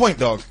the whole point,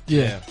 dog.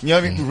 Yeah. You know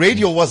what I mean?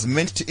 Radio was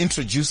meant to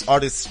introduce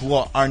artists who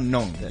are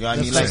unknown. You know what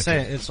I mean? That's what I'm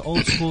Like, saying. It's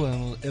old school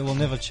and it will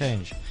never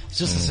change. It's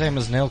just the same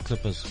as nail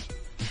clippers.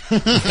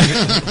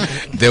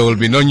 There will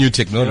be no new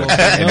technology.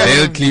 And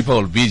nail clipper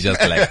will be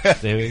just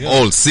like There we go.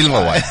 old silver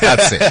one.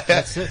 That's it.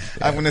 That's it.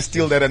 I'm gonna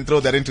steal that and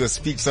throw that into a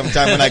speech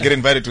sometime when I get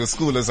invited to a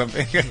school or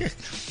something.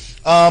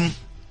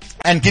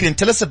 And Gideon,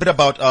 tell us a bit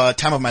about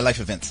Time of My Life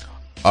events.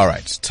 All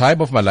right.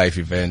 Time of my life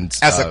event.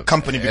 As a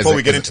company, before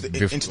we get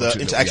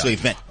into actual yeah.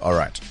 event. All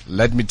right.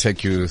 Let me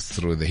take you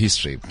through the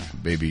history,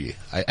 baby.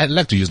 I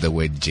like to use the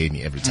word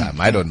journey every time.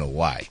 I don't know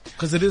why.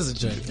 Because it is a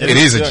journey. It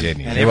is a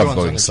journey. And Never everyone's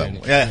going on a somewhere.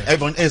 journey. Yeah,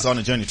 everyone is on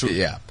a journey, true.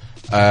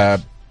 Yeah.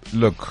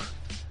 Look,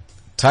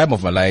 Time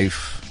of my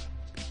life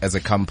as a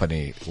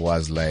company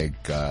was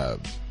like,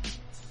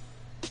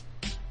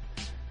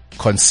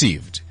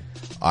 conceived,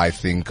 I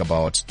think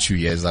about 2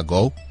 years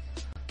ago.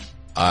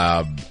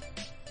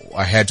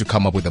 I had to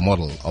come up with a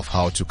model of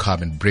how to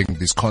come and bring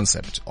this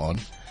concept on.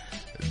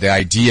 The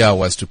idea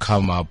was to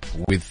come up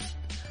with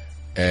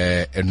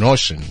a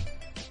notion,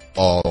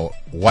 or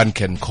one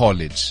can call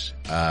it,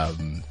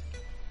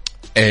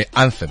 a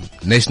anthem,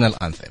 national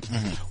anthem.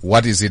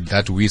 What is it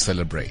that we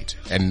celebrate?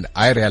 And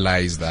I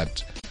realized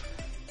that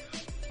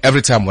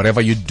every time, whatever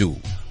you do,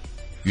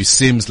 it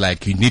seems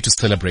like you need to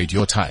celebrate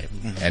your time.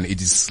 And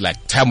it is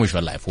like time of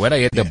your life. Whether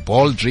you're at the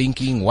ball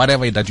drinking,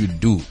 whatever that you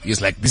do,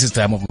 it's like, this is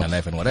time of my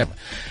life and whatever.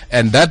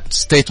 And that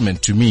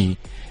statement to me,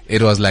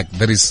 it was like,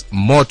 there is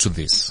more to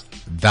this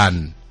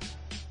than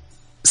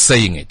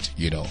saying it,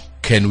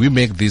 Can we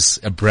make this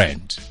a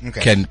brand?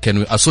 Okay. Can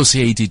we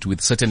associate it with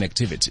certain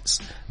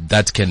activities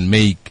that can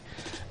make,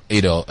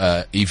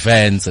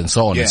 events and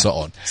so on Yeah. and so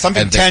on.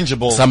 Something And then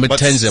tangible, something but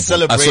tangible,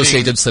 celebrating-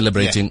 associated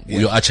celebrating Yeah.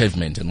 your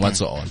achievement and what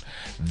so on.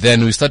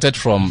 Then we started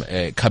from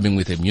coming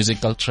with a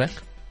musical track.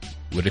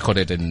 We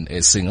recorded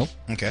a single,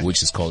 Okay.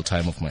 which is called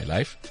Time of My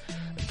Life.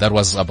 That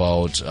was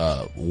about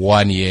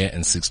 1 year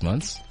and 6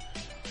 months.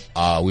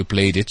 We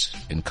played it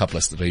in a couple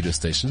of radio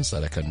stations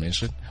that I can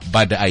mention.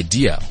 But the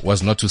idea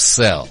was not to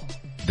sell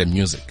the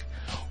music,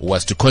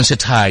 was to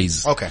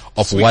conscientize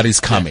of Sweet. what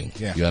is coming.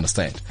 Yeah. You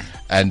understand?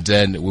 And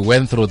then we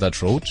went through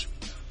that road.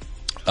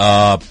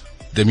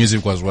 The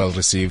music was well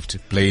received,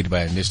 played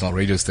by national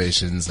radio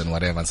stations and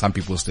whatever, and some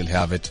people still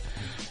have it.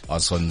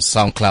 Also on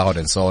SoundCloud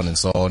and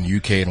so on,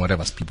 UK and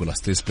whatever, people are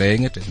still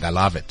playing it and I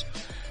love it.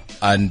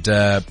 And,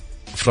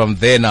 from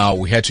there now,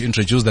 we had to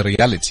introduce the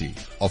reality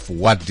of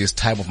what this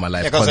Time of My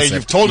Life Because concept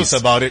you've told is. us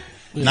about it.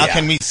 Now Yeah.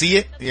 can we see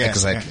it? Yeah.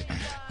 Exactly.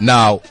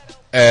 Now,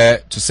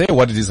 to say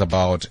what it is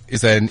about,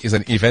 is an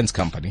events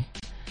company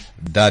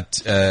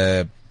that,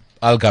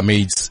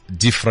 amalgamates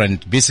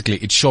different, basically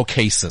it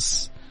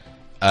showcases,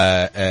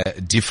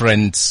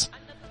 different,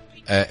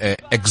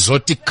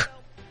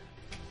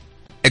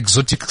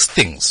 exotic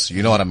things.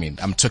 You know what I mean?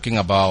 I'm talking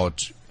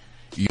about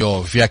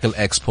your vehicle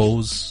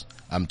expos.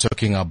 I'm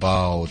talking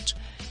about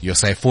your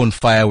Siphon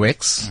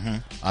fireworks.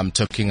 I'm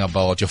talking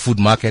about your food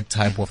market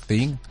type of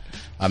thing.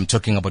 I'm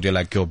talking about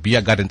your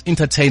beer garden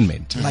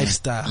entertainment.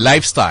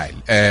 Lifestyle.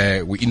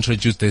 We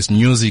introduced this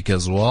music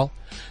as well.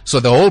 So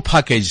the whole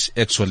package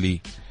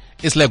actually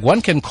is like,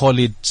 one can call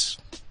it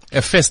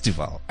a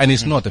festival, and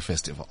it's not a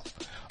festival,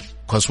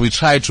 because we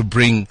try to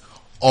bring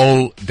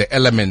all the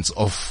elements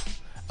of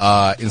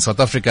in South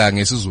Africa,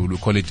 we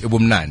call it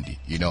ubumnandi.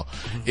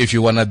 If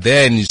you wanna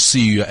then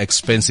see your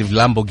expensive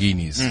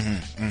Lamborghinis,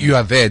 you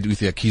are there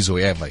with your kids or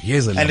whatever.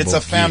 Here's a Lamborghini. And it's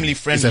a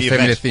family-friendly It's a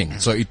family event. thing,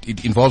 so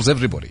it involves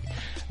everybody.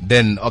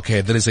 Then,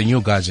 okay, there is a new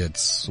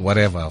gadgets,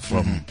 whatever,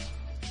 from,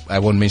 I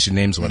won't mention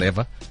names,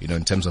 whatever,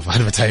 in terms of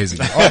advertising.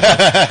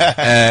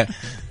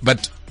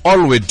 But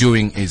all we're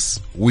doing is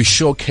we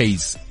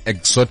showcase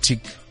exotic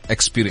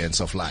experience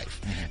of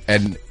life.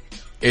 And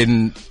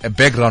in a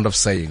background of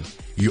saying,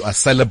 you are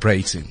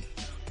celebrating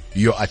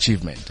your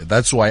achievement.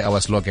 That's why our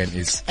slogan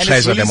is and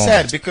treasure it's really the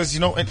moment. sad because,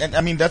 and I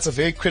mean, that's a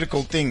very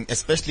critical thing,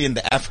 especially in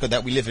the Africa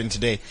that we live in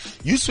today.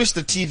 You switch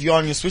the TV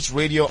on, you switch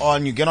radio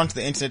on, you get onto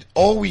the internet,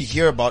 all we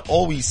hear about,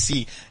 all we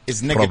see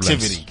is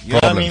negativity. Problems. You know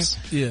what I mean?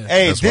 Yeah.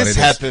 Hey, That's what this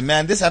it happened,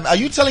 man. This happened. Are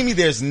you telling me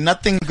there's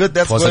nothing good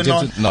that's Positive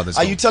going on? No, there's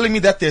Are not. you telling me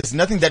that there's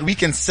nothing that we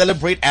can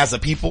celebrate as a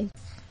people?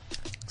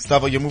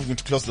 Stavo, you're moving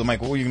too close to the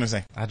mic. What were you going to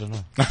say? I don't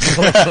know.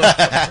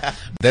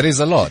 There is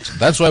a lot.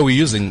 That's why we're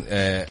using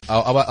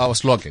our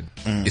slogan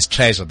is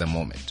treasure the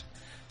moment.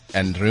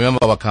 And remember,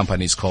 our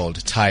company is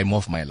called Time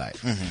of My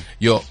Life.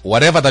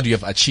 Whatever that you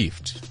have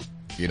achieved,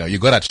 you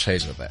gotta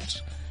treasure that.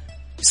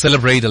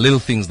 Celebrate the little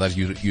things that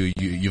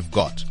you've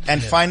got.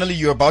 And finally,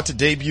 you're about to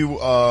debut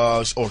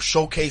or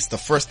showcase the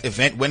first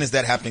event. When is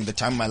that happening? The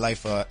Time of My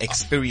Life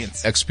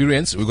experience.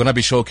 We're gonna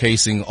be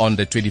showcasing on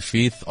the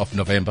 25th of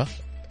November.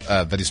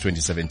 That is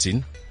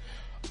 2017.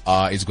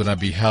 It's gonna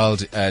be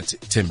held at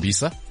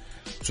Tembisa,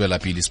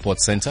 Zwelapili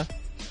Sports Center.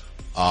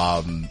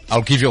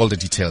 I'll give you all the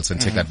details and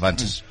take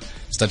advantage.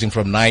 Starting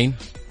from 9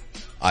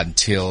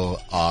 until,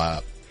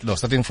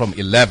 starting from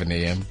 11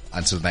 a.m.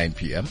 until 9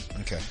 p.m.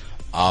 Okay.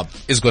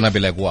 It's gonna be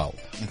like, wow.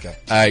 Okay.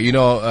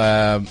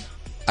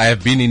 I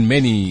have been in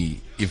many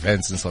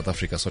events in South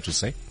Africa, so to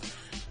say,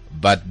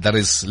 but there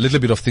is a little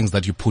bit of things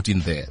that you put in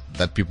there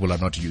that people are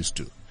not used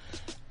to.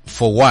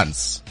 For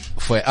once,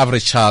 for an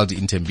average child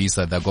in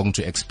Tembisa, they're going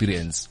to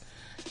experience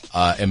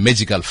a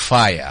magical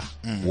fire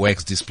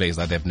wax displays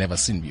that they've never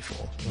seen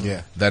before.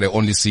 Yeah. That they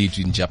only see it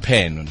in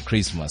Japan on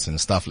Christmas and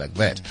stuff like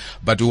that.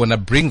 But we want to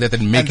bring that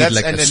and make it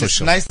like a social.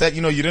 It's nice that,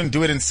 you didn't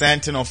do it in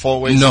Sandton or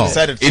Four Ways. No, you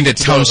decided to in the take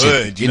it to township,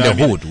 hood, in the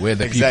hood where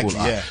the exactly,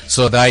 people are. Yeah.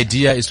 So the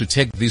idea is to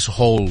take this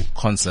whole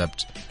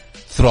concept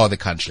throughout the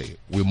country.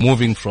 We're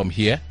moving from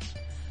here.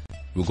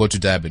 We go to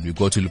Durban, we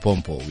go to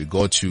Limpopo,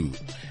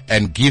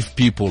 and give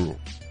people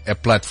a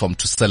platform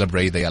to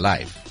celebrate their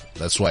life.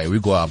 That's why we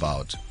go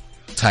about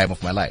Time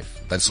of My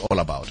Life. That's all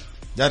about.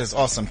 That is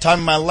awesome. Time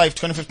of My Life,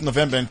 25th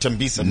November in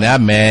Tembisa. Nah,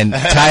 man.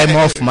 Time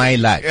of my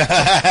life.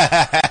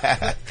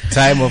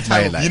 Time of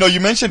my life. You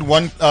mentioned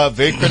one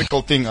very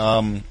critical thing,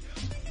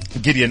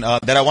 Gideon,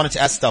 that I wanted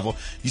to ask Stavo.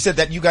 You said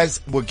that you guys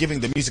were giving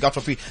the music out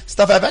for free.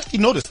 Stavo, I've actually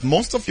noticed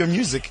most of your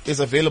music is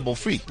available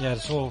free. Yeah,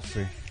 it's all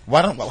free.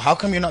 How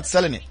come you're not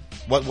selling it?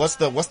 What's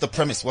the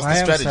premise? What's the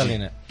strategy? I am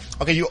selling it.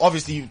 Okay, you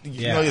obviously,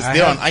 it's I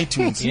there have- on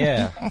iTunes.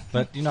 Yeah,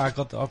 but I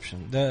got the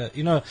option.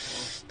 The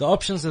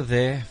options are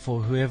there for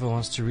whoever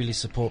wants to really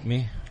support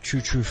me,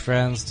 true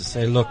friends, to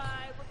say, look,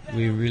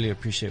 we really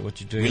appreciate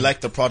what you're doing. We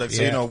like the product,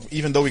 so Yeah.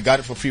 even though we got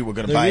it for free, we're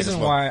gonna The buy it as reason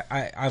well.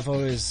 why I've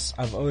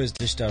always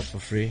dished out for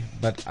free,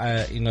 but I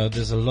had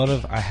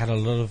a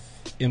lot of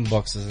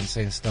inboxes and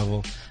saying,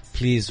 Stavo,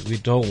 please, we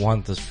don't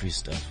want this free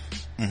stuff.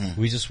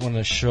 We just want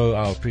to show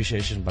our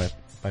appreciation by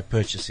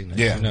purchasing it.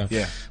 Yeah,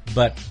 yeah.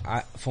 But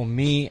for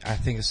me, I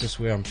think it's just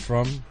where I'm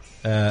from.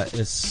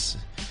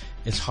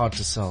 It's hard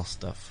to sell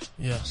stuff.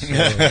 Yeah. So,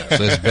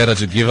 So it's better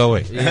to give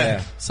away.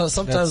 yeah. So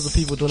sometimes the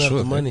people don't have Sure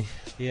the thing. money.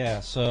 Yeah,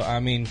 so I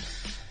mean,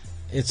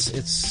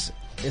 it's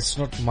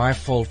not my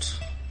fault,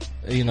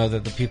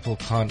 that the people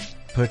can't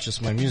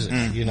purchase my music,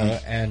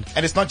 and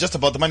And it's not just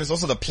about the money; it's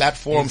also the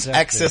platforms,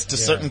 Exactly, access to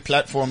yeah. certain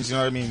platforms. You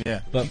know what I mean?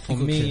 Yeah. but for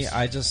me,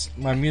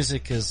 my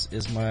music is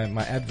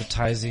my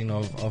advertising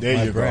of There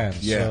my you go. brand.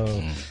 Yeah.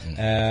 So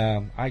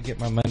I get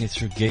my money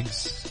through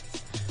gigs,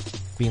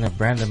 being a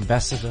brand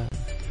ambassador,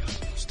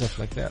 stuff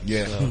like that.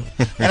 Yeah. So,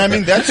 And I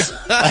mean, that's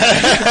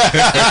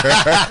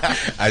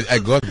I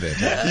got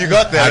that. you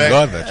got that. I right?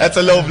 got that. That's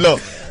a low blow.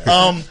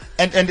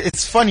 And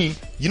it's funny.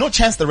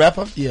 Chance the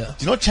Rapper? Yeah.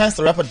 Chance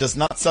the Rapper does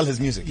not sell his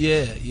music.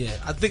 Yeah.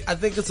 I think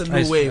it's a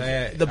new I- wave.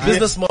 I- The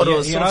business model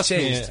has he sort of asked me,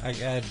 changed. I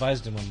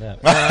advised him on that.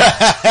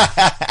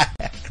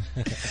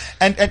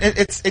 And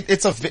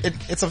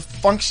it's a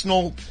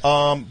functional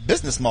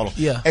business model.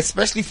 Yeah.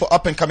 Especially for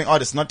up and coming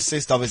artists. Not to say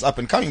stuff is up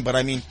and coming, but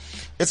I mean,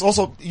 it's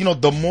also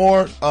the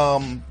more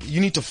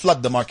you need to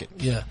flood the market.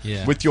 Yeah.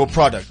 Yeah. With your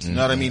product. You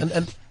know what I mean?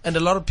 And And a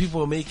lot of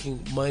people are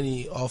making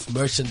money off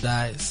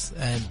merchandise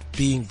and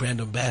being brand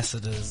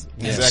ambassadors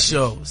at Exactly.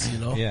 shows, you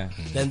know, Yeah.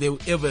 than they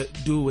would ever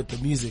do with the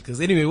music.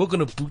 Because anyway, we're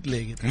gonna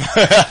bootleg it.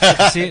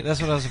 See,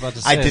 that's what I was about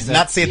to say. I did is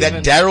not say that.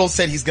 even- Daryl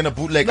said he's gonna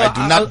bootleg. I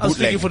do not I'm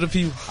speaking bootleg. for the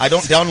people. I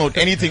don't download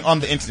anything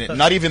on the internet.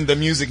 Not even the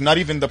music. Not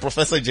even the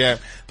Professor Jam.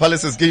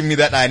 Palace is giving me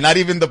that eye. Not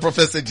even the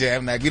Professor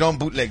Jam. Like we don't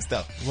bootleg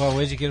stuff. Well,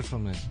 where'd you get it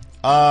from then?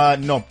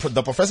 No,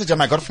 the Professor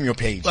Jam I got from your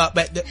page. But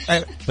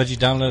you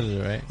downloaded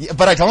it, right? Yeah,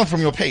 but I downloaded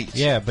from your page.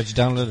 Yeah, but you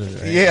downloaded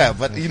it, right? Yeah,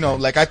 but you know,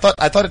 like I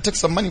thought it took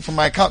some money from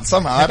my account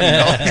somehow. I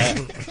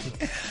don't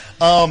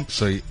know.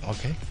 So,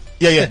 okay.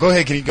 Yeah. Go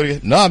ahead, Kenny. Go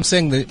ahead. No, I'm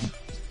saying that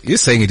you're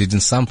saying he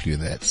didn't sample you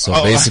that. So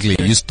Oh, basically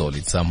you stole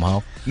it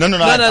somehow. No. No,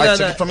 I no, took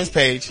no. it from his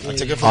page. I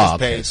took it from his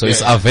Okay. page. So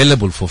it's Yeah.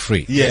 available for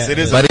free. Yes, it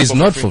is. But it's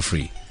available not for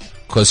free.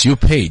 Because you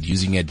paid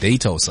using your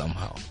data or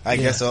somehow. I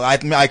guess so. I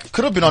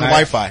could have been on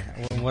Right. Wi-Fi.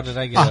 Well, what did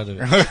I get out of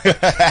it?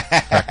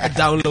 A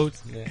download.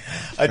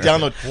 I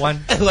download. One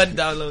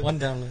download.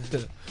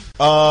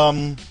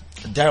 download.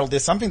 Daryl,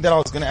 there's something that I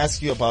was going to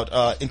ask you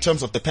about in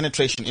terms of the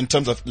penetration, in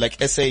terms of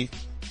like SA,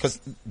 because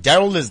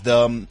Daryl is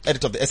the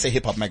editor of the SA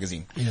Hip Hop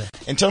magazine. Yeah.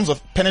 In terms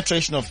of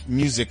penetration of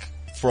music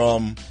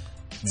from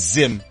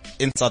Zim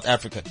in South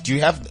Africa, do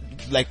you have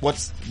like what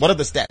are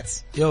the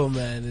stats? Yo,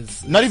 man,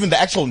 it's. Not even the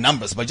actual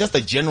numbers, but just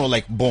the general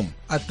like boom.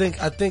 I think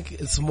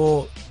it's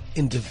more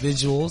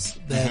individuals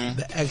than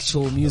the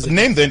actual music.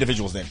 Name the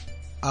individuals then.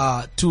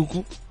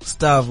 Tuku,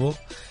 Stavo,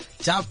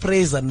 Ja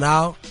Praiser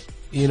now.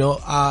 You know,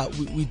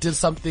 we did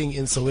something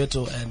in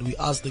Soweto and we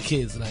asked the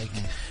kids like,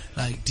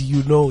 do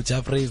you know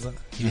Ja Praiser?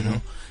 You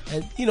know,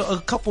 and you know, a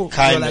couple,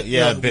 Kinda, you know, like,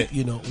 yeah, a we- bit.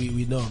 you know,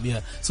 we know him,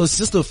 yeah. So it's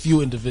just a few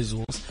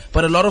individuals,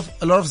 but a lot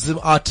of Zim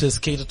artists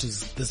cater to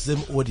the Zim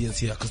audience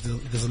here because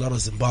there's a lot of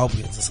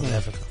Zimbabweans in South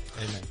Africa.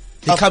 Amen.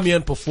 They come here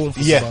and perform for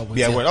Yeah, Zimbabweans.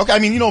 yeah. Well, okay, I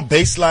mean, you know,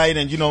 Baseline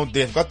and, you know,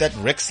 they've got that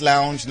Rex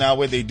Lounge now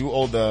where they do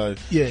all the...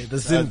 the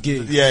Zim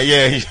gig. Yeah,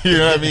 you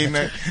know what I mean?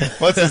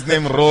 What's his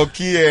name?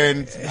 Rocky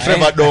and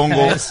Trevor I ain't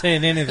Dongo.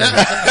 saying anything.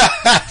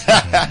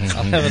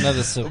 I'll have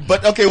another sip.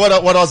 But okay, what I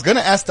was gonna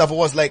ask Stavo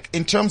was like,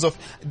 in terms of,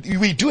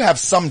 we do have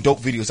some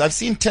dope videos. I've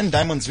seen 10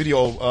 Diamonds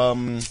video,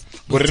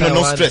 with No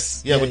Taiwan.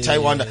 Stress. Yeah, Yeah, with yeah,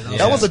 Taiwan. yeah, That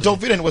yeah. was a dope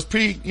video and it was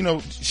pretty, you know,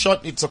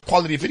 shot. It's a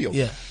quality video.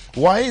 Yeah.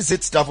 Why is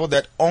it, Stavo,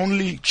 that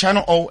only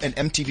Channel O and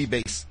MTV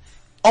Base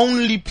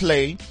only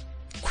play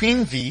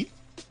Queen V,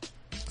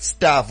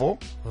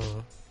 Stavo,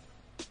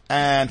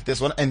 and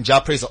there's one, and Ja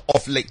Praiser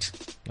off late?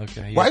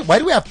 Okay. Why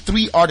do we have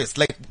 3 artists?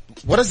 Like,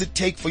 what does it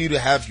take for you to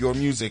have your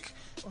music?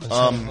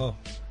 Oh.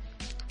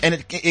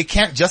 And it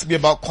can't just be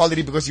about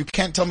quality, because you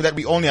can't tell me that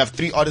we only have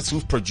 3 artists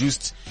who've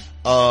produced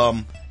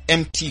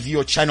MTV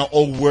or Channel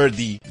O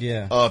worthy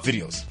Yeah.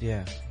 videos.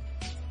 Yeah.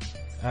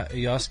 Are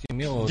you asking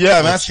me or? Yeah,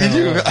 I'm or asking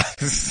you. Channel?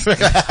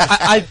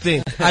 I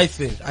think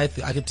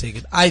I can take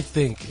it. I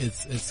think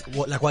it's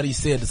like what he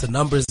said. It's a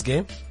numbers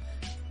game.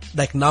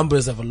 Like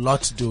numbers have a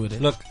lot to do with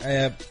it. Look,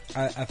 I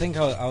think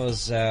I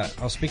was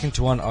speaking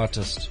to one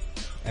artist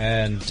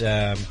and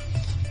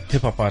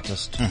hip hop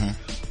artist.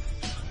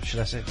 Should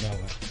I say no?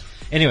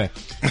 Anyway,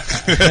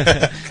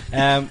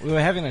 we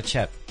were having a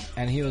chat,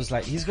 and he was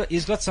like, he's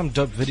got some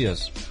dope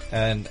videos,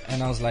 and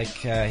I was like,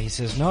 he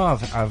says, no,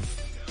 I've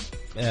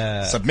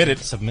Submitted.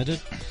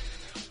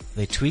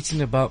 They're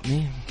tweeting about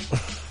me.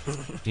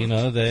 You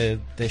know,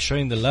 they're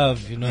showing the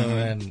love, you know,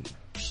 and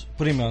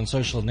putting me on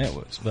social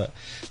networks. But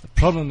the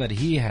problem that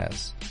he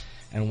has,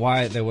 and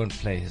why they won't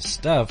play his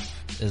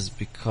stuff, is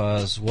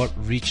because what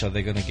reach are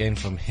they going to gain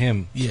from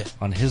him Yeah.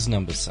 on his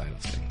numbers side of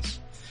things?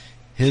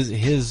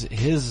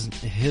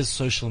 His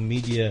social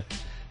media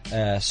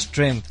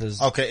strength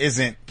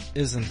isn't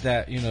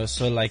that, you know,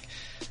 so like,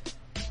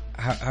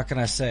 how can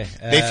I say?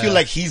 They feel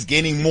like he's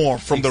gaining more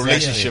from the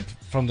Exactly. relationship.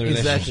 From the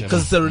Exactly, relationship.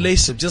 because it's a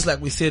relationship. Just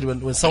like we said,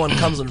 when someone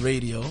comes on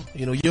radio,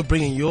 you know, you're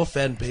bringing your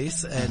fan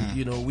base, and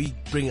you know, we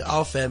bring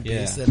our fan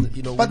base, Yeah. and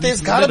you know, But we there's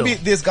meet in the gotta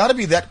middle.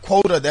 be that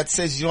quota that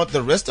says, you know what,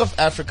 the rest of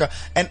Africa,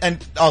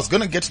 and I was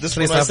gonna get to this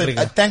Trace when I said,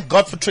 Africa. I thank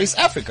God for Trace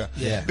Africa.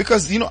 Yeah.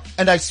 Because, you know,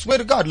 and I swear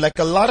to God, like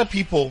a lot of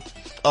people,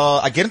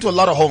 I get into a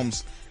lot of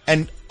homes,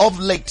 and of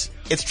late,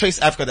 it's Trace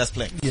Africa that's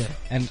playing. Yeah,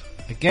 And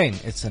again,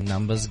 it's a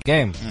numbers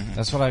game.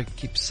 That's what I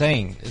keep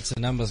saying. It's a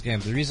numbers game.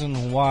 The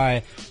reason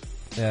why,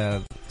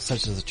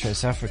 such as the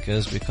Trace Africa,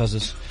 is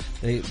because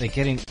they're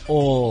getting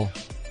all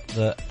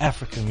the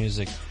African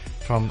music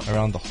from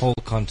around the whole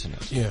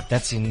continent. Yeah.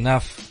 That's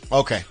enough.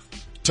 Okay.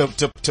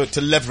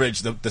 To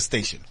leverage the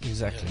station.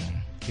 Exactly.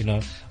 You know,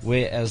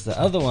 whereas the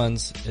other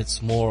ones,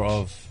 it's more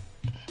of,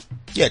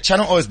 Yeah,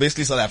 Channel O is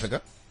basically South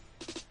Africa.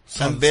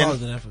 And then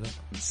Southern Africa.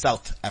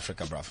 South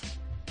Africa, bruv.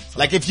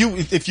 Like if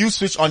you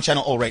switch on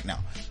Channel O right now,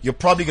 you're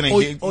probably gonna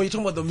hear Oh, you're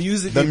talking about the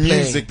music. the they're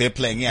playing. music they're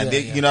playing. Yeah, Yeah,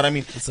 yeah. you know what I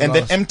mean? It's a And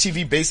then lot.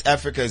 MTV based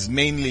Africa is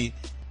mainly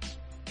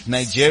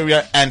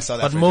Nigeria and South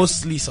but Africa.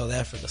 mostly South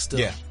Africa still.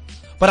 Yeah.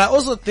 But I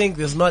also think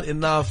there's not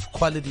enough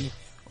quality.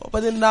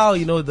 But then now,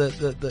 you know, there's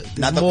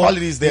Now the more,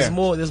 quality is there.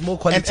 There's more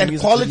quality. And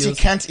music quality videos.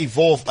 can't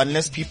evolve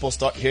unless people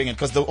start hearing it.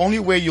 Because the only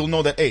way you'll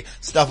know that, hey,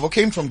 Stavo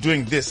came from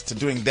doing this to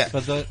doing that.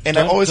 but and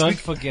I always don't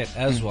speak, forget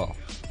as well,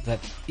 that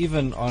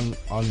even on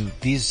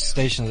these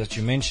stations that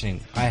you're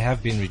mentioning, I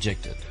have been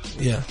rejected.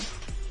 Yeah.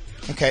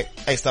 Okay,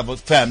 hey, Stavo,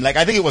 fam. Like,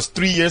 I think it was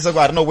 3 years ago.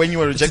 I don't know when you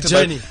were rejected. It's a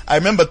journey. But I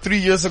remember 3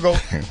 years ago,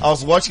 I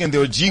was watching and there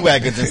were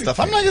G-Wagons and stuff.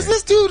 I'm like, is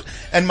this dude?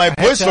 And my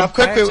boys from I had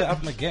Kwekwe. to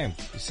up my game,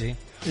 you see.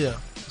 Yeah.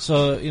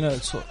 So,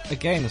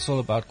 it's all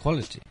about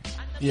quality.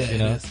 Yeah. You it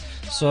know, is.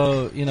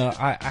 so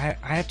I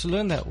had to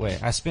learn that way.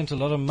 I spent a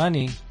lot of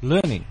money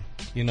learning,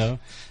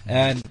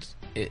 and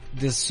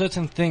there's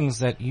certain things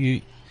that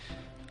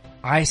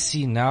I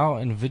see now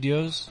in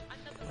videos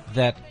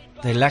that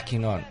they're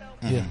lacking on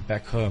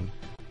back home,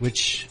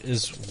 which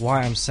is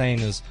why I'm saying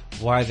is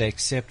why they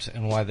accept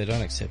and why they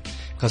don't accept.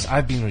 Because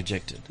I've been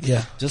rejected.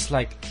 Yeah. Just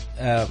like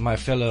my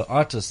fellow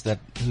artist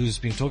who's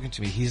been talking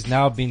to me, he's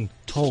now been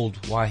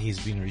told why he's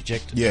been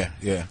rejected.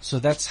 Yeah. So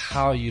that's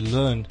how you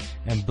learn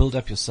and build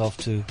up yourself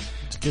to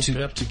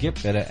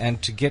get better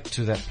and to get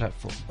to that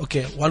platform.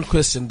 Okay, one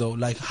question though,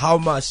 like how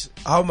much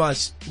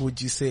would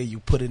you say you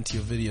put into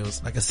your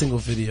videos, like a single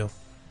video?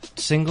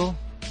 Single?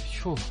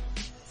 Sure.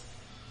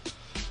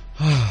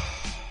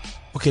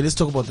 Okay, let's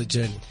talk about the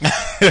journey.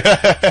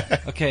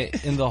 Okay,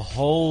 in the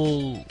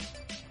whole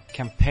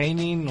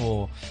campaigning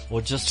or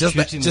just shooting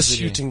the video?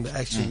 Shooting the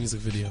actual music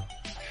video.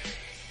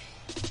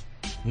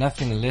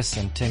 Nothing less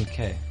than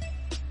 10K.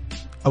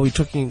 Are we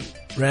talking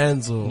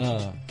rands or?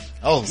 No.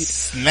 Oh,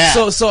 snap.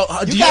 So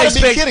do You you gotta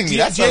expect? be kidding me. do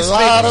you- That's do you a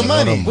expect- lot of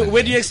money.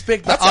 Where do you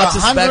expect the That's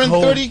artist back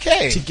home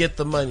 130K. to get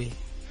the money?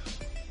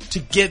 To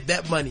get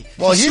that money.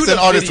 Well, To he's shoot an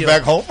a artist video.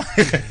 back home.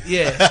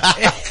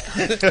 Yeah.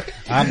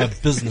 I'm a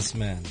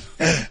businessman.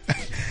 That's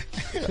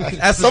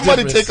the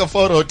Somebody difference. take a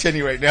photo of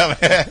Tenny right now,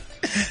 man.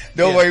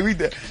 Don't Yeah. worry, we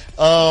did.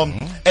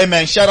 Hey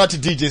man, shout out to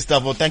DJ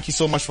Stavo. Thank you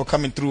so much for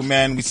coming through,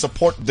 man. We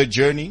support the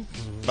journey.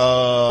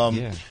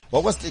 Yeah.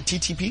 What was the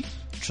TTP?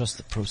 Trust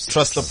the process.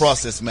 Trust the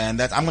process, man.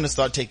 I'm gonna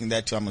start taking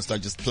that too. I'm gonna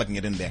start just plugging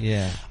it in there.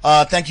 Yeah.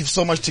 Thank you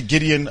so much to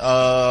Gideon,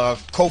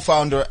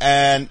 co-founder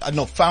and,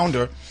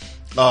 founder,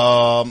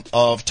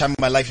 of Time of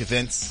My Life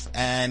events.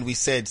 And we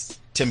said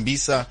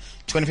Tembisa,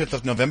 25th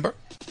of November,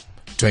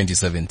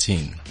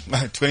 2017.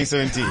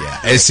 2017.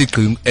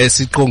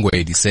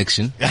 Esikongwedi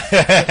section.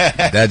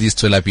 That is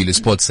Tolapili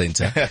Sports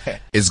Center.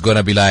 It's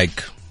gonna be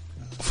like,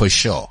 for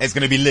sure. It's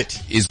gonna be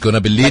lit. It's gonna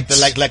be lit.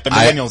 Like the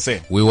millennials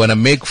say. We wanna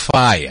make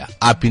fire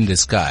up in the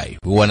sky.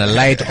 We wanna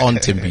light on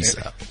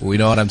Tembisa. We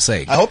know what I'm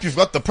saying? I hope you've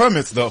got the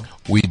permits though.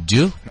 We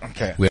do.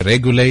 Okay. We're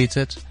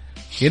regulated.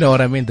 You know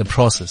what I mean? The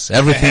process.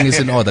 Everything is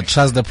in order.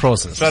 Trust the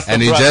process. Trust the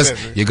and process.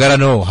 you gotta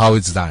know how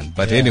it's done.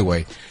 But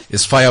anyway,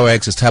 it's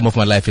fireworks, it's Time of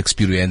My Life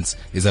experience,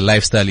 it's a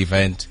lifestyle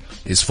event.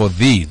 It's for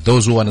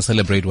those who want to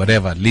celebrate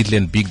whatever little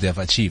and big they've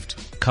achieved.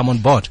 Come on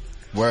board.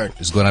 Word.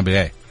 It's gonna be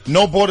there.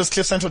 No Borders,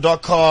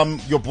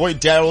 CliffCentral.com. Your boy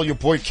Daryl, your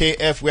boy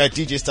KF. We're at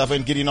DJ Stavo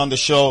and getting on the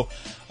show.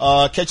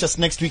 Catch us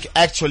next week.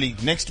 Actually,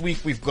 next week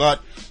we've got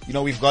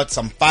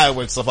some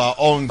fireworks of our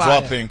own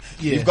dropping.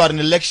 Yeah. We've got an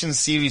election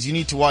series. You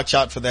need to watch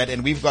out for that.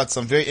 And we've got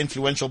some very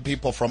influential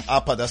people from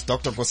APA. That's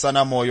Dr.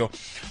 Kosana Moyo.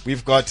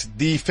 We've got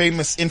the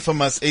famous,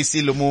 infamous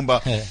AC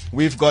Lumumba.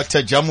 We've got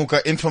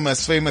Jamuka,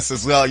 infamous, famous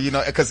as well.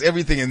 Because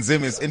everything in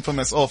Zim is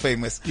infamous or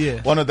famous.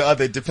 Yeah. One or the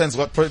other. It depends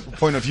what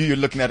point of view you're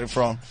looking at it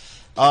from.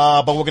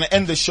 But we're going to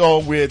end the show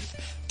with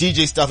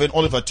DJ Stavo and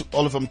Oliver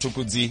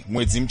Mtukudzi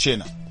Mwedzi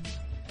Mchena.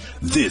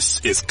 This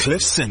is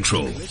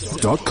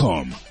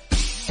CliffCentral.com.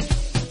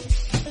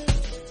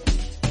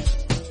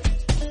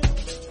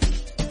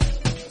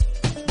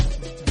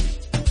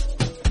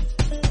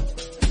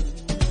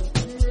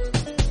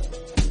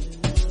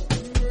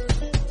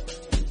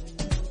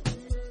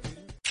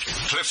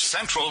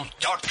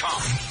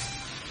 CliffCentral.com.